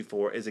of this movie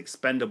for is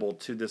expendable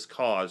to this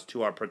cause,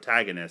 to our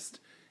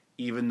protagonist,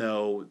 even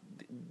though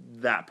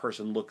that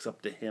person looks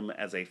up to him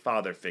as a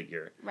father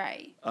figure.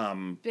 Right.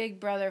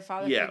 Big brother,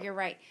 father figure,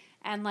 right.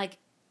 And like,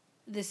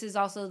 this is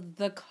also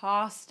the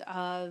cost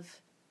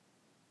of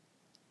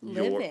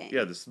living.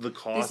 This is the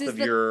cost of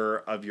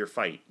your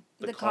fight.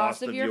 The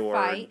cost of your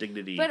fight,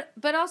 dignity.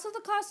 But also the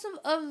cost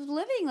of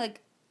living.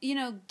 Like,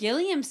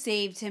 Gilliam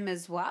saved him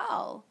as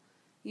well.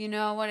 You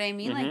know what I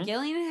mean? Mm-hmm. Like,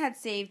 Gilliam had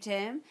saved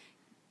him.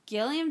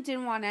 Gilliam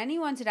didn't want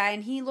anyone to die,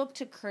 and he looked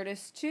to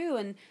Curtis too,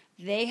 and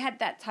they had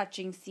that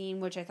touching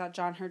scene, which I thought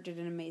John Hurt did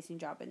an amazing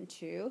job in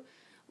too.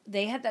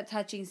 They had that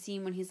touching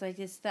scene when he's like,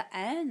 it's the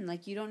end.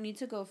 Like, you don't need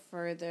to go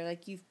further.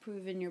 Like, you've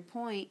proven your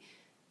point.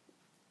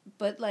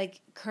 But,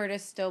 like,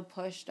 Curtis still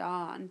pushed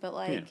on. But,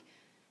 like,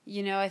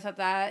 I thought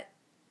that,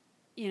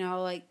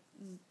 like,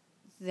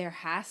 there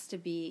has to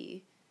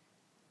be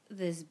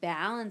this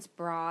balance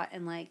brought,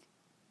 and, like,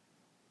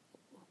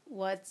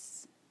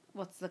 what's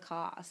the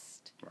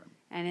cost? Right.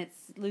 And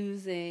it's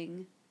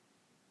losing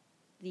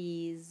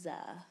these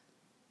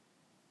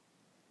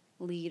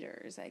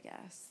leaders, I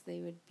guess they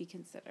would be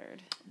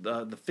considered.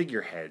 The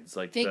figureheads,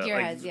 like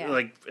yeah.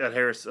 Like Ed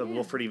Harris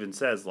Wilford even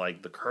says,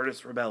 like the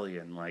Curtis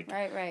Rebellion, like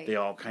right. They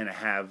all kind of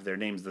have their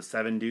names. The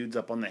 7 dudes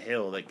up on the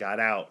hill that got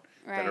out,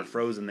 that are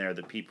frozen there,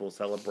 that people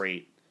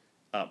celebrate,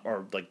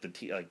 or like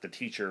the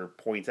teacher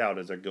points out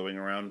as they're going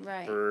around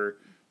for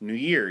New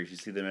Year's. You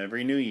see them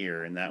every New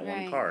Year in that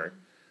one car.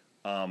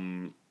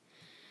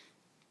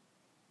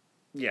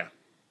 Yeah.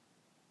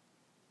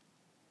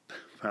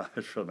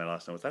 That's really my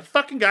last note. That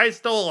fucking guy is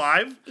still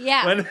alive.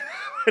 Yeah. When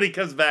he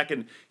comes back,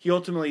 and he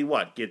ultimately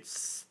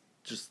gets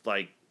just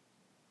like,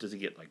 does he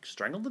get like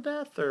strangled to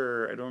death,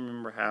 or I don't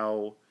remember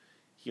how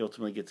he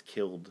ultimately gets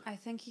killed. I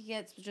think he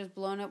gets just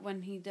blown up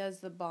when he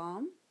does the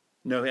bomb.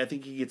 No, I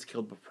think he gets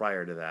killed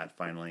prior to that.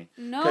 Finally.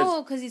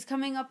 No, because he's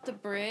coming up the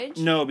bridge.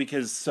 No,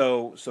 because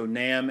so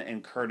Nam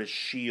and Curtis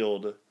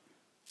shield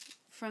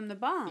from the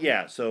bomb.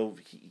 Yeah, so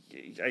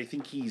I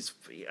think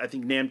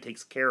Nam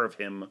takes care of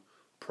him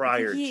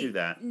prior to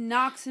that.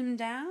 Knocks him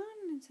down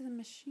into the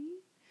machine.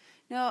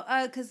 No,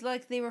 because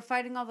like they were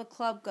fighting all the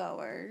club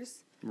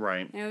goers.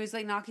 Right. And it was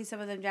like knocking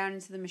some of them down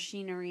into the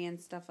machinery and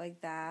stuff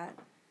like that.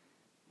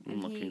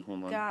 And he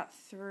got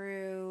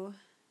through.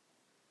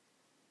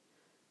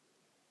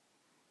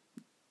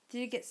 Did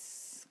he get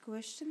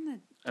squished in the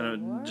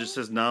door? It just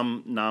says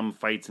Nam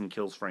fights and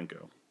kills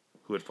Franco,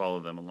 who had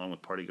followed them along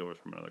with partygoers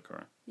from another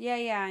car. Yeah,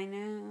 I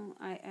know.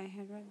 I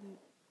had read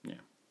that. Yeah.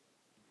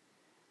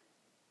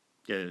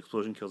 Yeah, the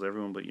explosion kills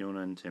everyone but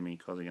Yona and Timmy,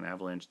 causing an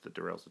avalanche that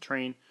derails the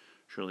train.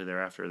 Shortly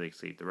thereafter, they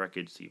escape the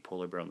wreckage, see a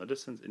polar bear in the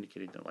distance,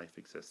 indicating that life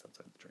exists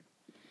outside the train.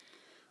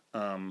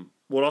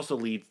 What also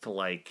leads to,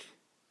 like...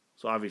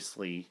 So,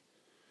 obviously...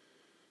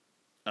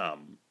 there's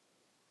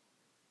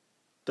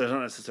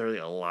not necessarily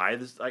a lie.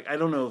 Like, I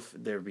don't know if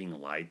they're being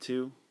lied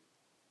to.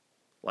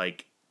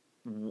 Like,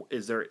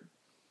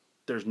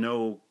 there's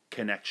no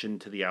connection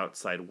to the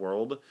outside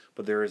world,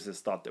 but there is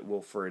this thought that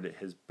Wilford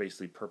has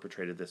basically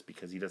perpetrated this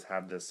because he does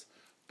have this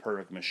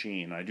perfect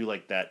machine. I do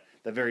like that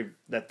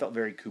felt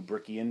very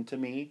Kubrickian to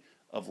me,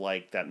 of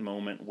like that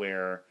moment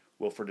where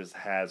Wilford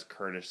has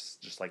Curtis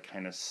just like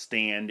kind of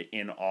stand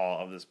in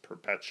awe of this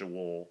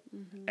perpetual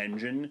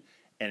engine,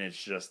 and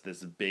it's just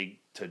this big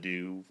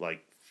to-do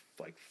like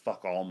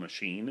fuck all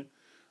machine.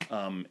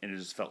 And it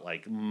just felt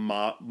like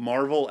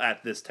marvel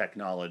at this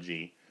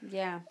technology.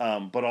 Yeah.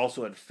 But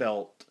also it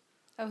felt...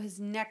 Oh, his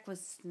neck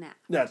was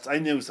snapped. I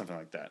knew something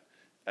like that.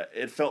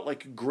 It felt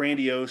like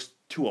grandiose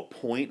to a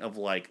point of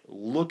like,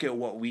 look at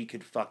what we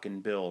could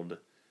fucking build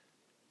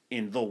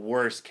in the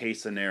worst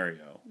case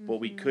scenario. But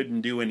we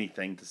couldn't do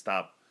anything to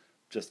stop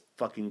just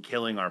fucking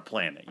killing our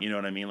planet. You know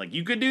what I mean? Like,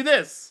 you could do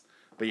this,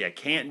 but you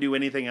can't do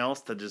anything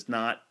else to just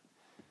not,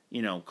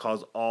 you know,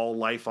 cause all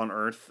life on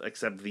Earth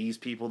except these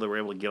people that were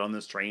able to get on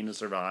this train to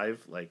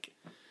survive. Like,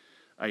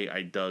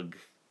 I dug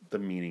the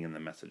meaning and the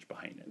message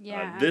behind it.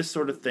 Yeah. This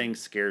sort of thing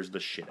scares the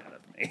shit out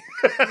of me.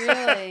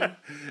 Really?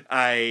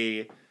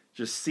 I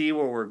just see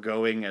where we're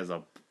going as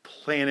a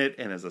planet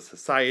and as a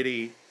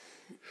society.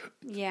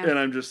 Yeah. And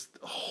I'm just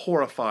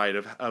horrified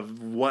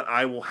of what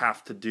I will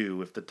have to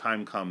do if the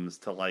time comes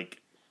to,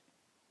 like,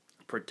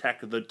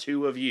 protect the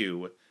two of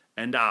you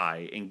and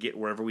I and get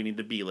wherever we need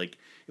to be. Like,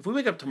 if we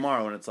wake up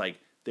tomorrow and it's like,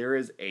 there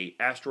is a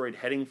asteroid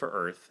heading for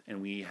Earth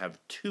and we have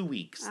 2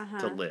 weeks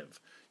to live.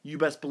 You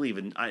best believe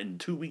in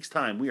 2 weeks'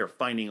 time, we are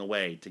finding a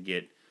way to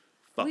get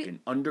fucking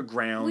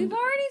underground. We've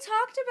already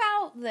talked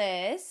about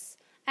this,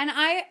 and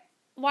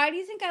why do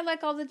you think I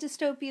like all the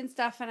dystopian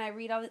stuff and I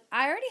read all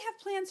I already have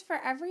plans for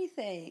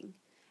everything.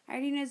 I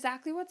already know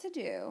exactly what to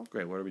do.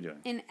 Great, what are we doing?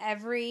 In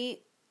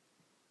every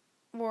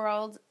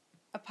world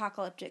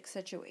apocalyptic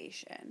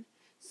situation.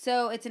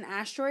 So it's an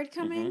asteroid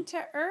coming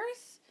to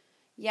Earth.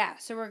 Yeah,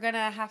 so we're going to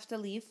have to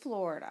leave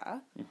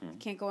Florida.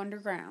 Can't go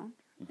underground.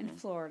 In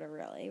Florida,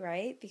 really,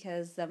 right?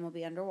 Because then we'll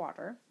be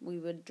underwater. We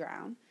would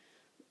drown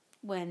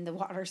when the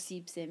water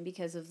seeps in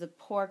because of the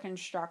poor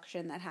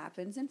construction that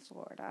happens in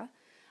Florida.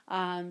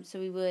 So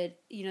we would,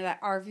 you know,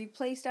 that RV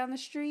place down the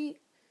street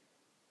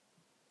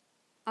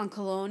on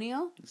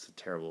Colonial? It's a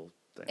terrible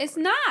thing. It's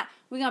not.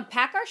 We're going to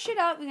pack our shit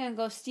up. We're going to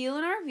go steal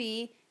an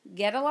RV,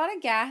 get a lot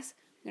of gas.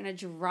 We're going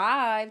to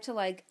drive to,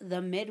 like,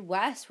 the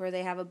Midwest where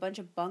they have a bunch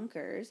of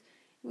bunkers.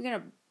 We're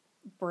going to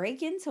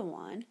break into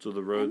one. So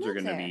the roads are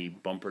going to be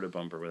bumper to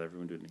bumper with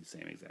everyone doing the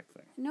same exact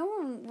thing. No,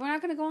 we're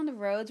not going to go on the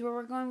roads. Where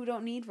we're going, we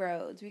don't need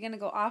roads. We're going to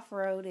go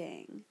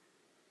off-roading.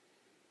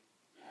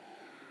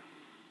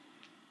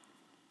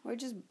 Or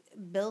just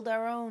build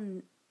our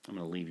own. I'm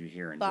going to leave you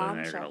here and Joe and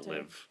I are going to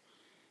live.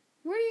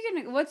 Where are you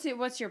going to...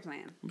 What's your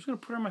plan? I'm just going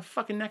to put her on my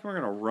fucking neck and we're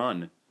going to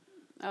run.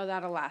 Oh,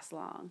 that'll last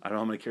long. I don't know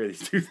how I'm going to carry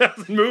these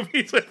 2,000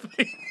 movies with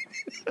me.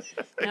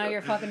 Now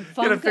you're fucking Funkos.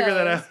 Gotta figure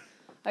that out.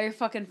 Oh, you're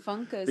fucking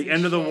Funkos. The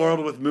end of the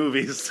world with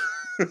movies.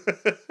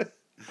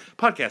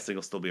 Podcasting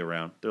will still be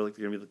around. They're going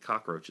to be the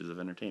cockroaches of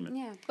entertainment.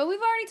 Yeah, but we've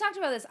already talked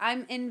about this.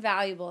 I'm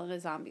invaluable in a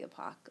zombie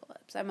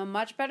apocalypse. I'm a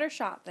much better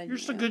shot than you. You're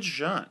just a good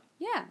shot.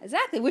 Yeah,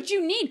 exactly. What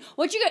you need?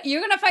 What you got? You're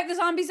going to fight the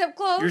zombies up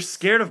close? You're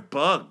scared of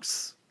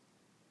bugs.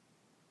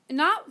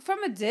 Not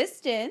from a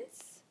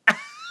distance.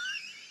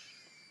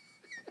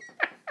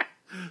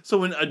 So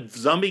when a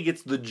zombie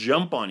gets the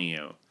jump on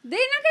you... They're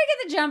not going to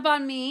get the jump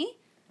on me.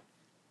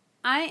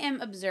 I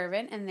am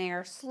observant, and they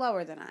are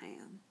slower than I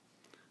am.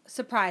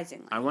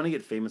 Surprisingly. I want to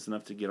get famous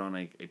enough to get on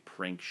a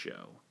prank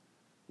show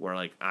where,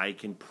 like, I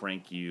can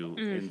prank you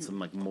in some,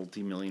 like,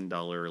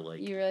 multi-million-dollar,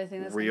 like, you really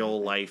think that's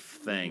real-life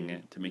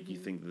thing to make you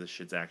think that this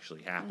shit's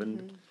actually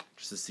happened,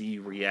 just to see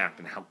you react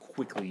and how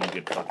quickly you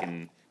get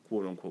fucking,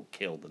 quote-unquote,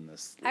 killed in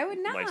this life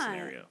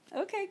scenario.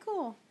 Okay,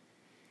 cool.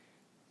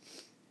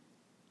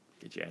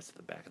 Get your ass to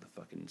the back of the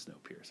fucking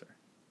Snowpiercer.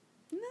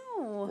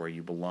 No. Where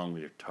you belong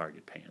with your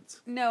Target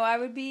pants. No, I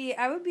would be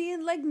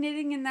like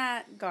knitting in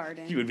that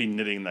garden. You would be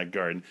knitting in that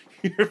garden.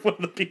 You're one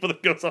of the people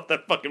that goes off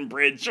that fucking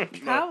bridge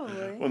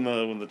Probably.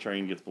 when the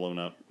train gets blown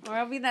up. Or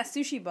I'll be in that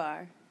sushi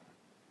bar.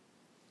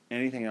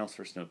 Anything else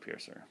for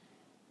Snowpiercer?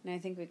 And I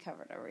think we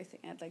covered everything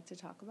I'd like to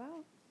talk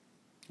about.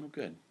 Oh,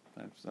 good.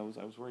 I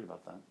was worried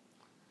about that.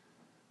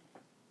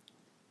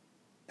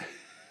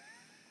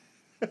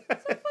 What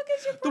the fuck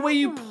is your problem? The way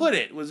you put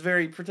it was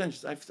very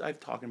pretentious. I've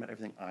talked about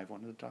everything I've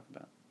wanted to talk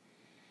about.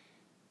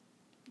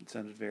 It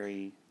sounded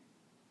very,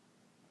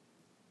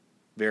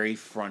 very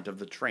front of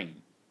the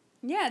train.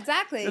 Yeah,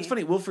 exactly. It's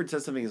funny. Wilford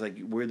says something. He's like,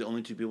 we're the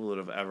only two people that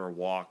have ever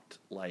walked,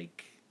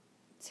 like...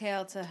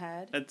 tail to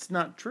head. That's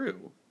not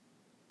true.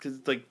 Because,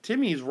 like,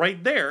 Timmy's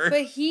right there.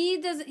 But he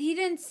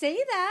didn't say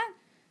that.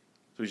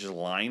 So he's just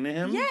lying to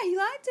him? Yeah, he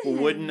lied to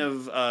him. Wouldn't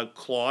have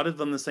Claude have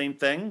done the same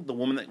thing? The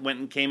woman that went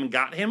and came and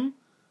got him?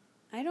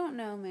 I don't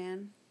know,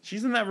 man.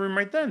 She's in that room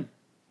right then.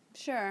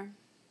 Sure.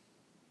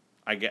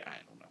 I don't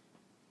know.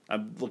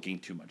 I'm looking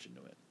too much into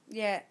it.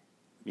 Yeah.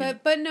 Yeah.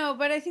 But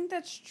I think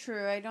that's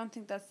true. I don't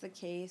think that's the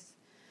case.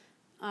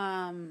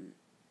 Yeah.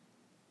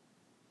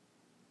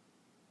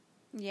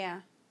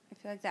 I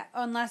feel like that.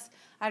 Unless,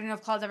 I don't know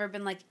if Claude's ever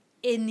been, like,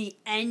 in the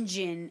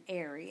engine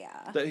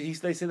area. They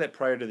say that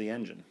prior to the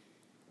engine.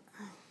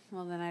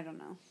 Well, then I don't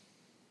know.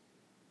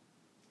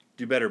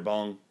 Do better,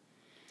 Bong.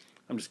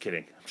 I'm just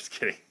kidding.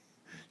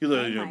 You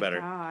literally know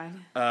better.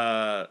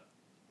 God.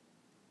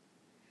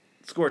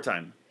 Score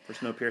time for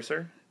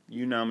Snowpiercer.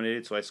 You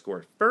nominated, so I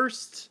scored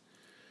first.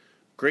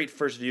 Great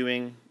first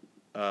viewing.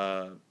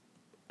 An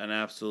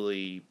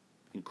absolutely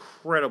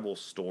incredible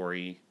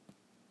story.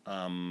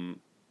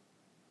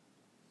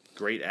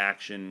 Great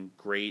action.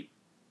 Great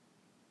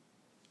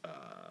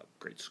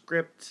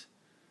script.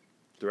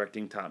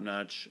 Directing top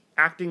notch.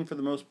 Acting for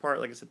the most part,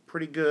 like I said,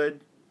 pretty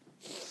good.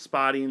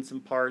 Spotty in some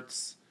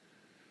parts.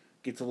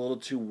 Gets a little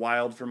too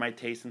wild for my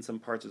taste in some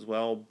parts as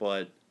well,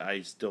 but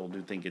I still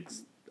do think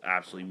it's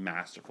absolutely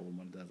masterful in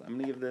what it does. I'm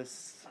going to give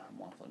this... I'm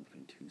waffling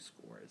between two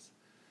scores.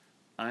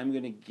 I'm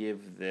going to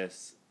give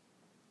this...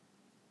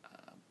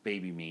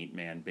 Baby Meat.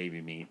 I'm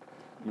going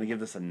to give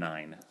this a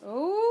 9.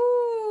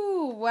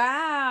 Ooh,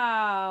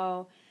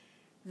 wow.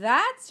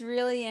 That's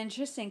really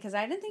interesting, because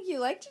I didn't think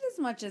you liked it as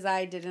much as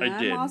I did, and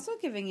I'm also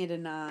giving it a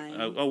 9.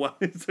 Oh, wow.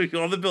 So you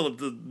all the build-up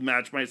to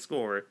match my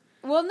score.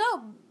 Well,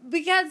 no,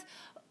 because...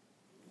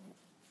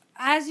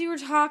 as you were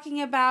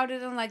talking about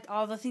it and, like,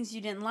 all the things you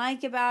didn't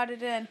like about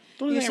it, and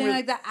you're saying,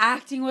 like, the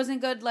acting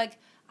wasn't good, like,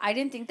 I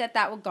didn't think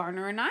that would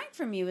garner a 9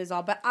 from you is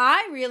all. But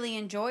I really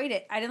enjoyed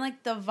it. I didn't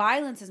like the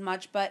violence as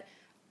much, but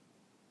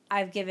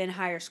I've given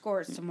higher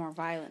scores to more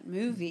violent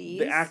movies.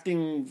 The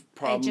acting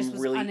problem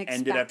really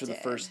ended after the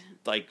first,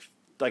 like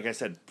I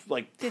said,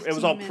 like, it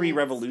was all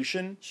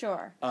pre-Revolution.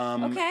 Sure.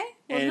 Okay.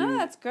 Well, no,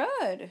 that's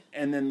good.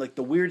 And then, like,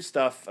 the weird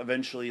stuff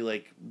eventually,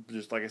 like,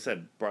 just like I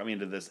said, brought me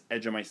into this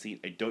edge of my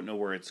seat. I don't know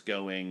where it's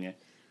going.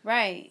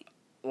 Right.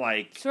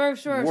 Like, sure.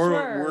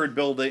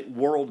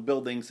 world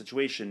building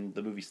situation.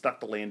 The movie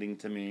stuck the landing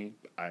to me.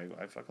 I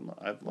fucking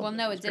love it. Well,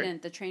 no, it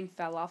didn't. The train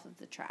fell off of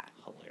the track.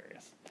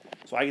 Hilarious.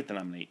 So I get to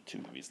nominate 2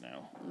 movies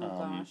now. Oh,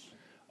 gosh.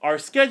 Our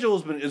schedule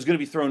is going to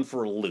be thrown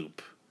for a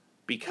loop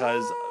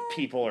because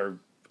people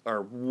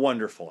are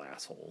wonderful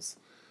assholes.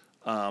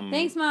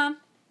 Thanks, Mom.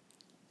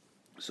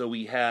 So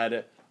we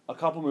had a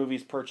couple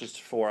movies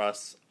purchased for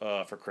us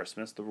for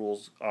Christmas. The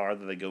rules are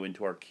that they go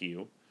into our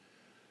queue.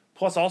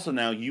 Plus, also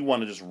now you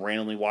want to just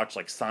randomly watch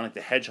like Sonic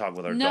the Hedgehog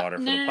with our daughter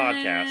for the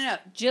podcast. No.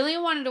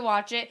 Jillian wanted to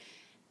watch it,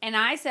 and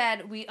I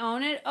said, we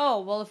own it.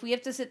 Oh, well, if we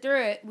have to sit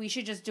through it, we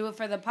should just do it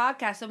for the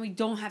podcast, and we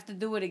don't have to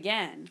do it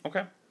again.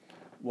 Okay.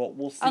 Well,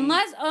 we'll see.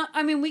 Unless,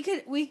 we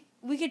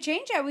could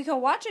change it. We could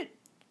watch it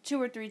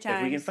 2 or 3 times.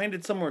 If we can find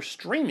it somewhere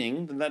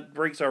streaming, then that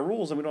breaks our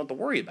rules, and we don't have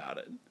to worry about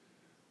it.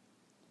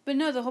 But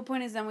no, the whole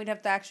point is then we'd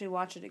have to actually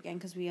watch it again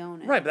because we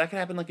own it. Right, but that could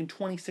happen like in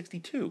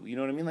 2062. You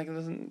know what I mean? Like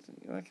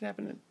that can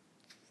happen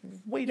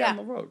way down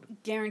the road.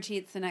 Guarantee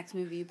it's the next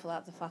movie you pull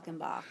out the fucking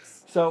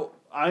box. So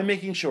I'm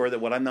making sure that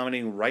what I'm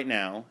nominating right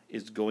now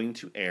is going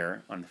to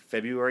air on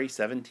February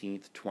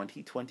 17th,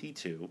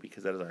 2022,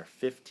 because that is our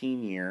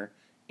 15-year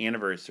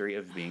anniversary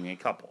of being a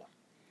couple.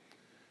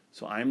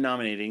 So I'm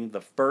nominating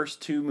the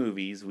first 2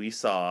 movies we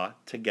saw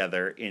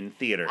together in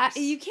theaters.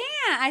 You can't.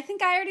 I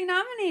think I already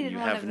nominated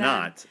one of them. You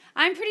have not.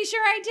 I'm pretty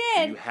sure I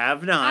did. You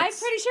have not. I'm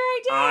pretty sure I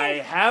did. I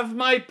have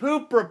my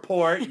poop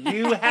report.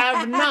 You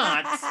have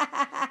not.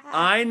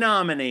 I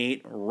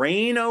nominate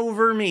Reign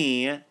Over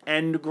Me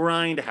and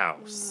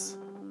Grindhouse.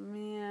 Oh,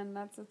 man.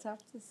 That's a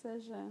tough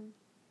decision.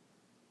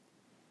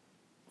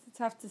 It's a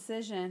tough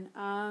decision.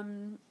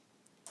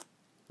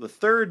 The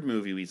third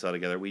movie we saw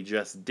together we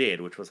just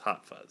did, which was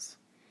Hot Fuzz.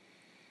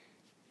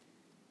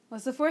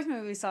 What's the 4th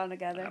movie we saw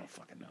together? I don't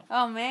fucking know.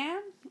 Oh, man.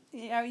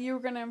 You were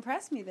going to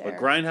impress me there. But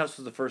Grindhouse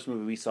was the first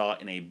movie we saw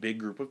in a big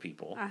group of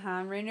people.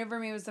 Uh-huh. Reign Over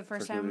Me was the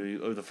first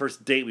time. The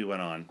first date we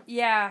went on.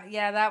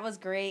 Yeah, that was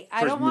great.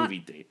 Movie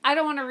date. I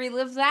don't want to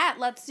relive that.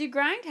 Let's do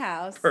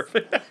Grindhouse.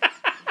 Perfect.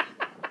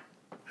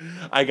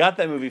 I got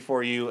that movie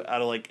for you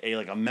out of like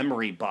a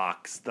memory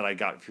box that I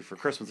got for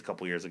Christmas a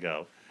couple years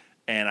ago.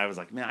 And I was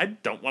like, man, I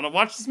don't want to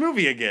watch this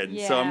movie again.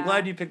 Yeah. So I'm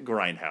glad you picked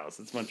Grindhouse.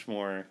 It's much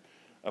more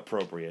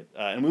appropriate.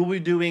 And we'll be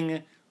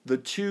doing the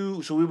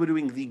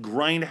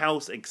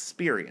Grindhouse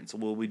experience.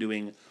 We'll be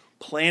doing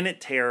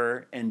Planet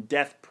Terror and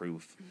Death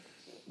Proof.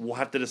 We'll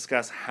have to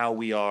discuss how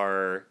we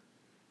are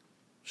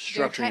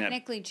structuring They're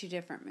technically 2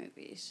 different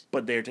movies.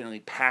 But they're technically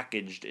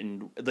packaged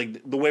in,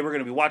 like, the way we're going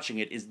to be watching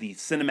it is the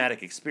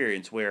cinematic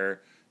experience where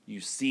you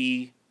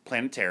see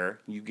Planet Terror,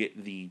 you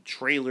get the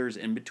trailers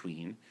in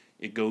between,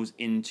 it goes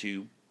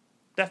into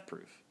Death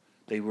Proof.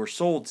 They were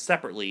sold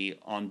separately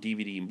on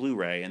DVD and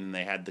Blu-ray, and then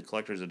they had the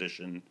collector's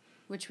edition.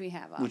 Which we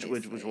have, obviously.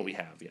 Which is what we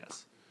have,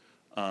 yes.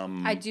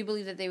 I do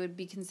believe that they would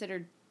be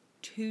considered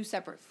 2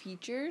 separate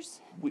features.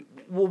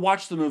 We'll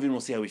watch the movie and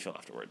we'll see how we feel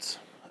afterwards.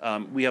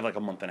 We have like a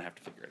month and a half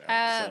to figure it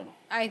out. So.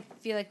 I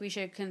feel like we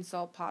should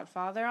consult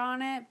Podfather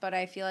on it, but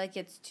I feel like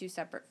it's 2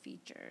 separate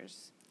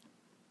features.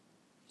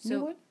 So you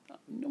know what?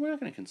 No, we're not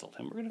going to consult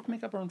him. We're going to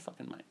make up our own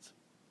fucking minds.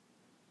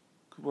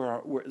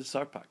 This is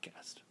our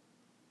podcast.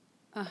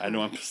 I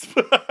know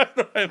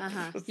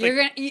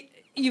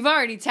You've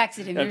already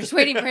texted him. You're just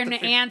waiting for him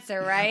to answer,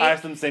 right? I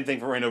asked him the same thing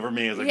for Reign Over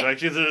Me. I was like,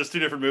 these are just two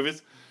different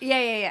movies.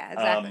 Yeah,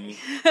 exactly.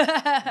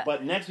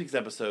 But next week's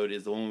episode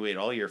is the one we wait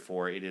all year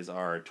for. It is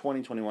our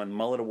 2021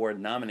 Mullet Award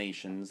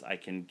nominations. I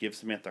can give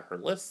Samantha her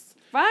lists.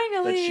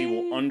 Finally! That she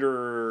will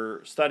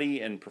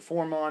understudy and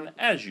perform on,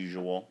 as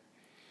usual.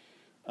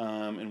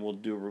 And we'll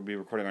be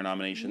recording our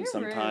nominations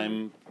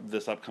sometime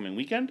this upcoming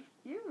weekend.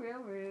 You're real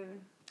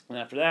rude. And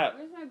after that,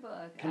 where's my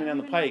book? Coming down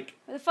the pike.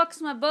 Where the fuck's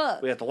my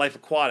book? We got The Life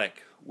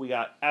Aquatic. We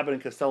got Abbott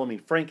and Costello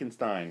Meet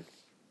Frankenstein.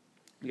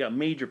 We got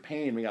Major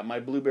Pain. We got My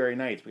Blueberry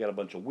Nights. We got a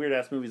bunch of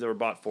weird-ass movies that were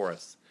bought for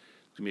us.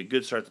 It's going to be a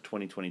good start to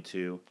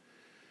 2022.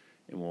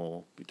 And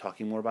we'll be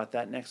talking more about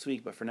that next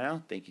week. But for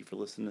now, thank you for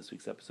listening to this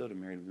week's episode of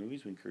Married with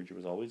Movies. We encourage you,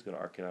 as always, go to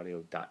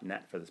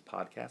arcadeaudio.net for this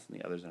podcast and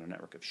the others on our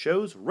network of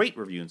shows. Rate,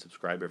 review, and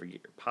subscribe every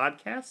get your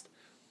podcast.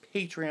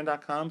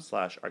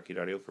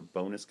 Patreon.com/arcadeaudio for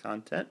bonus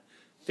content.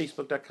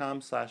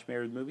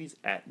 Facebook.com/marriedwithmovies,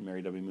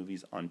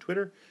 @marriedwmovies on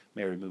Twitter,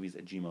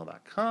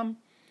 marriedwithmovies@gmail.com.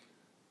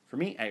 For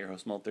me, at your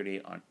host,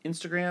 Malt38 on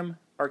Instagram,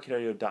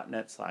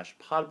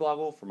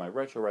 arcadeaudio.net/podbloggle for my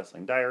retro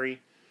wrestling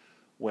diary,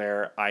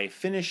 where I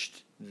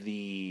finished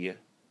the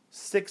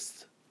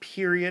 6th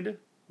period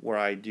where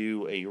I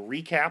do a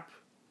recap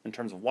in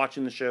terms of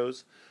watching the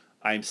shows.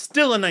 I'm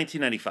still in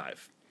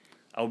 1995.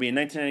 I will be in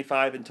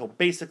 1995 until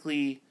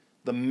basically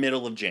the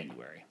middle of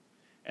January.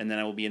 And then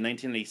I will be in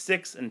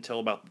 1986 until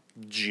about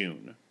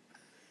June.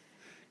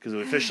 Because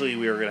officially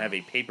we are going to have a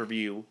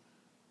pay-per-view,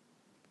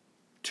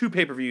 2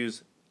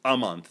 pay-per-views a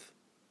month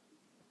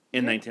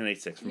in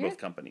 1986 from both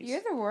companies.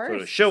 You're the worst. So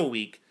a show a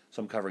week,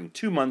 so I'm covering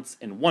 2 months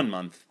in 1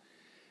 month.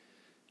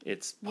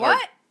 It's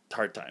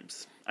hard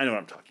times. I know what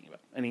I'm talking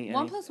about.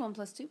 1 + 1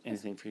 + 2.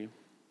 Anything for you?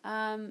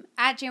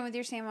 At Jam with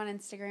Your Sam on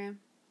Instagram.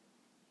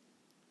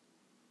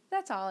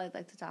 That's all I'd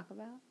like to talk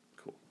about.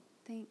 Cool.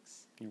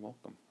 Thanks. You're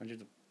welcome. Why'd you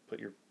have to put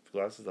your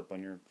glasses up on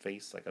your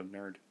face like a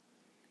nerd?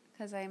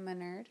 Because I'm a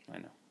nerd. I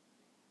know.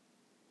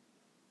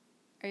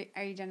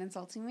 Are you done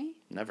insulting me?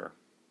 Never.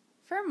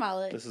 For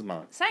Mullet. This is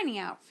Mullet. Signing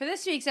out for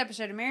this week's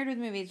episode of Married with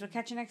Movies. We'll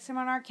catch you next time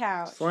on our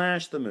couch. /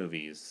 the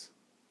movies.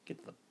 Get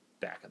to the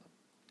back of the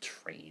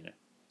train.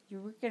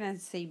 You were going to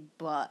say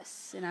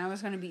bus, and I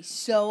was going to be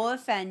so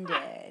offended.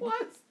 I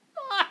was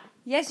not.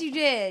 Yes, you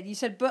did. You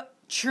said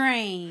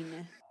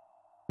train.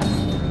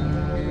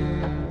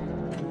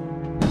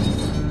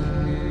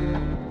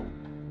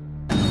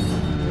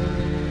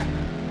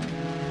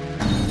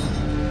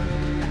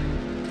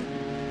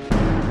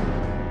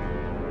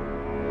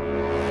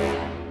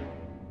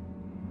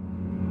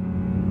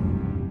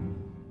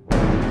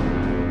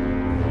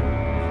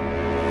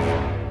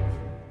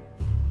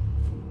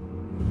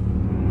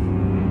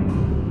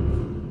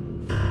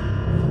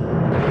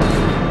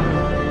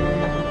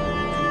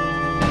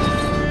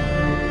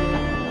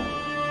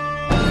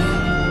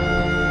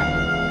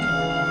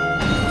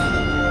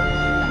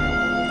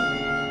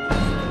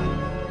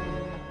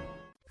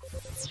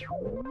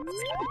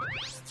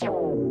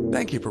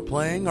 Thank you for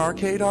playing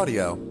Arcade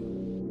Audio.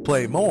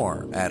 Play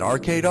more at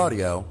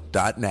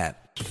arcadeaudio.net.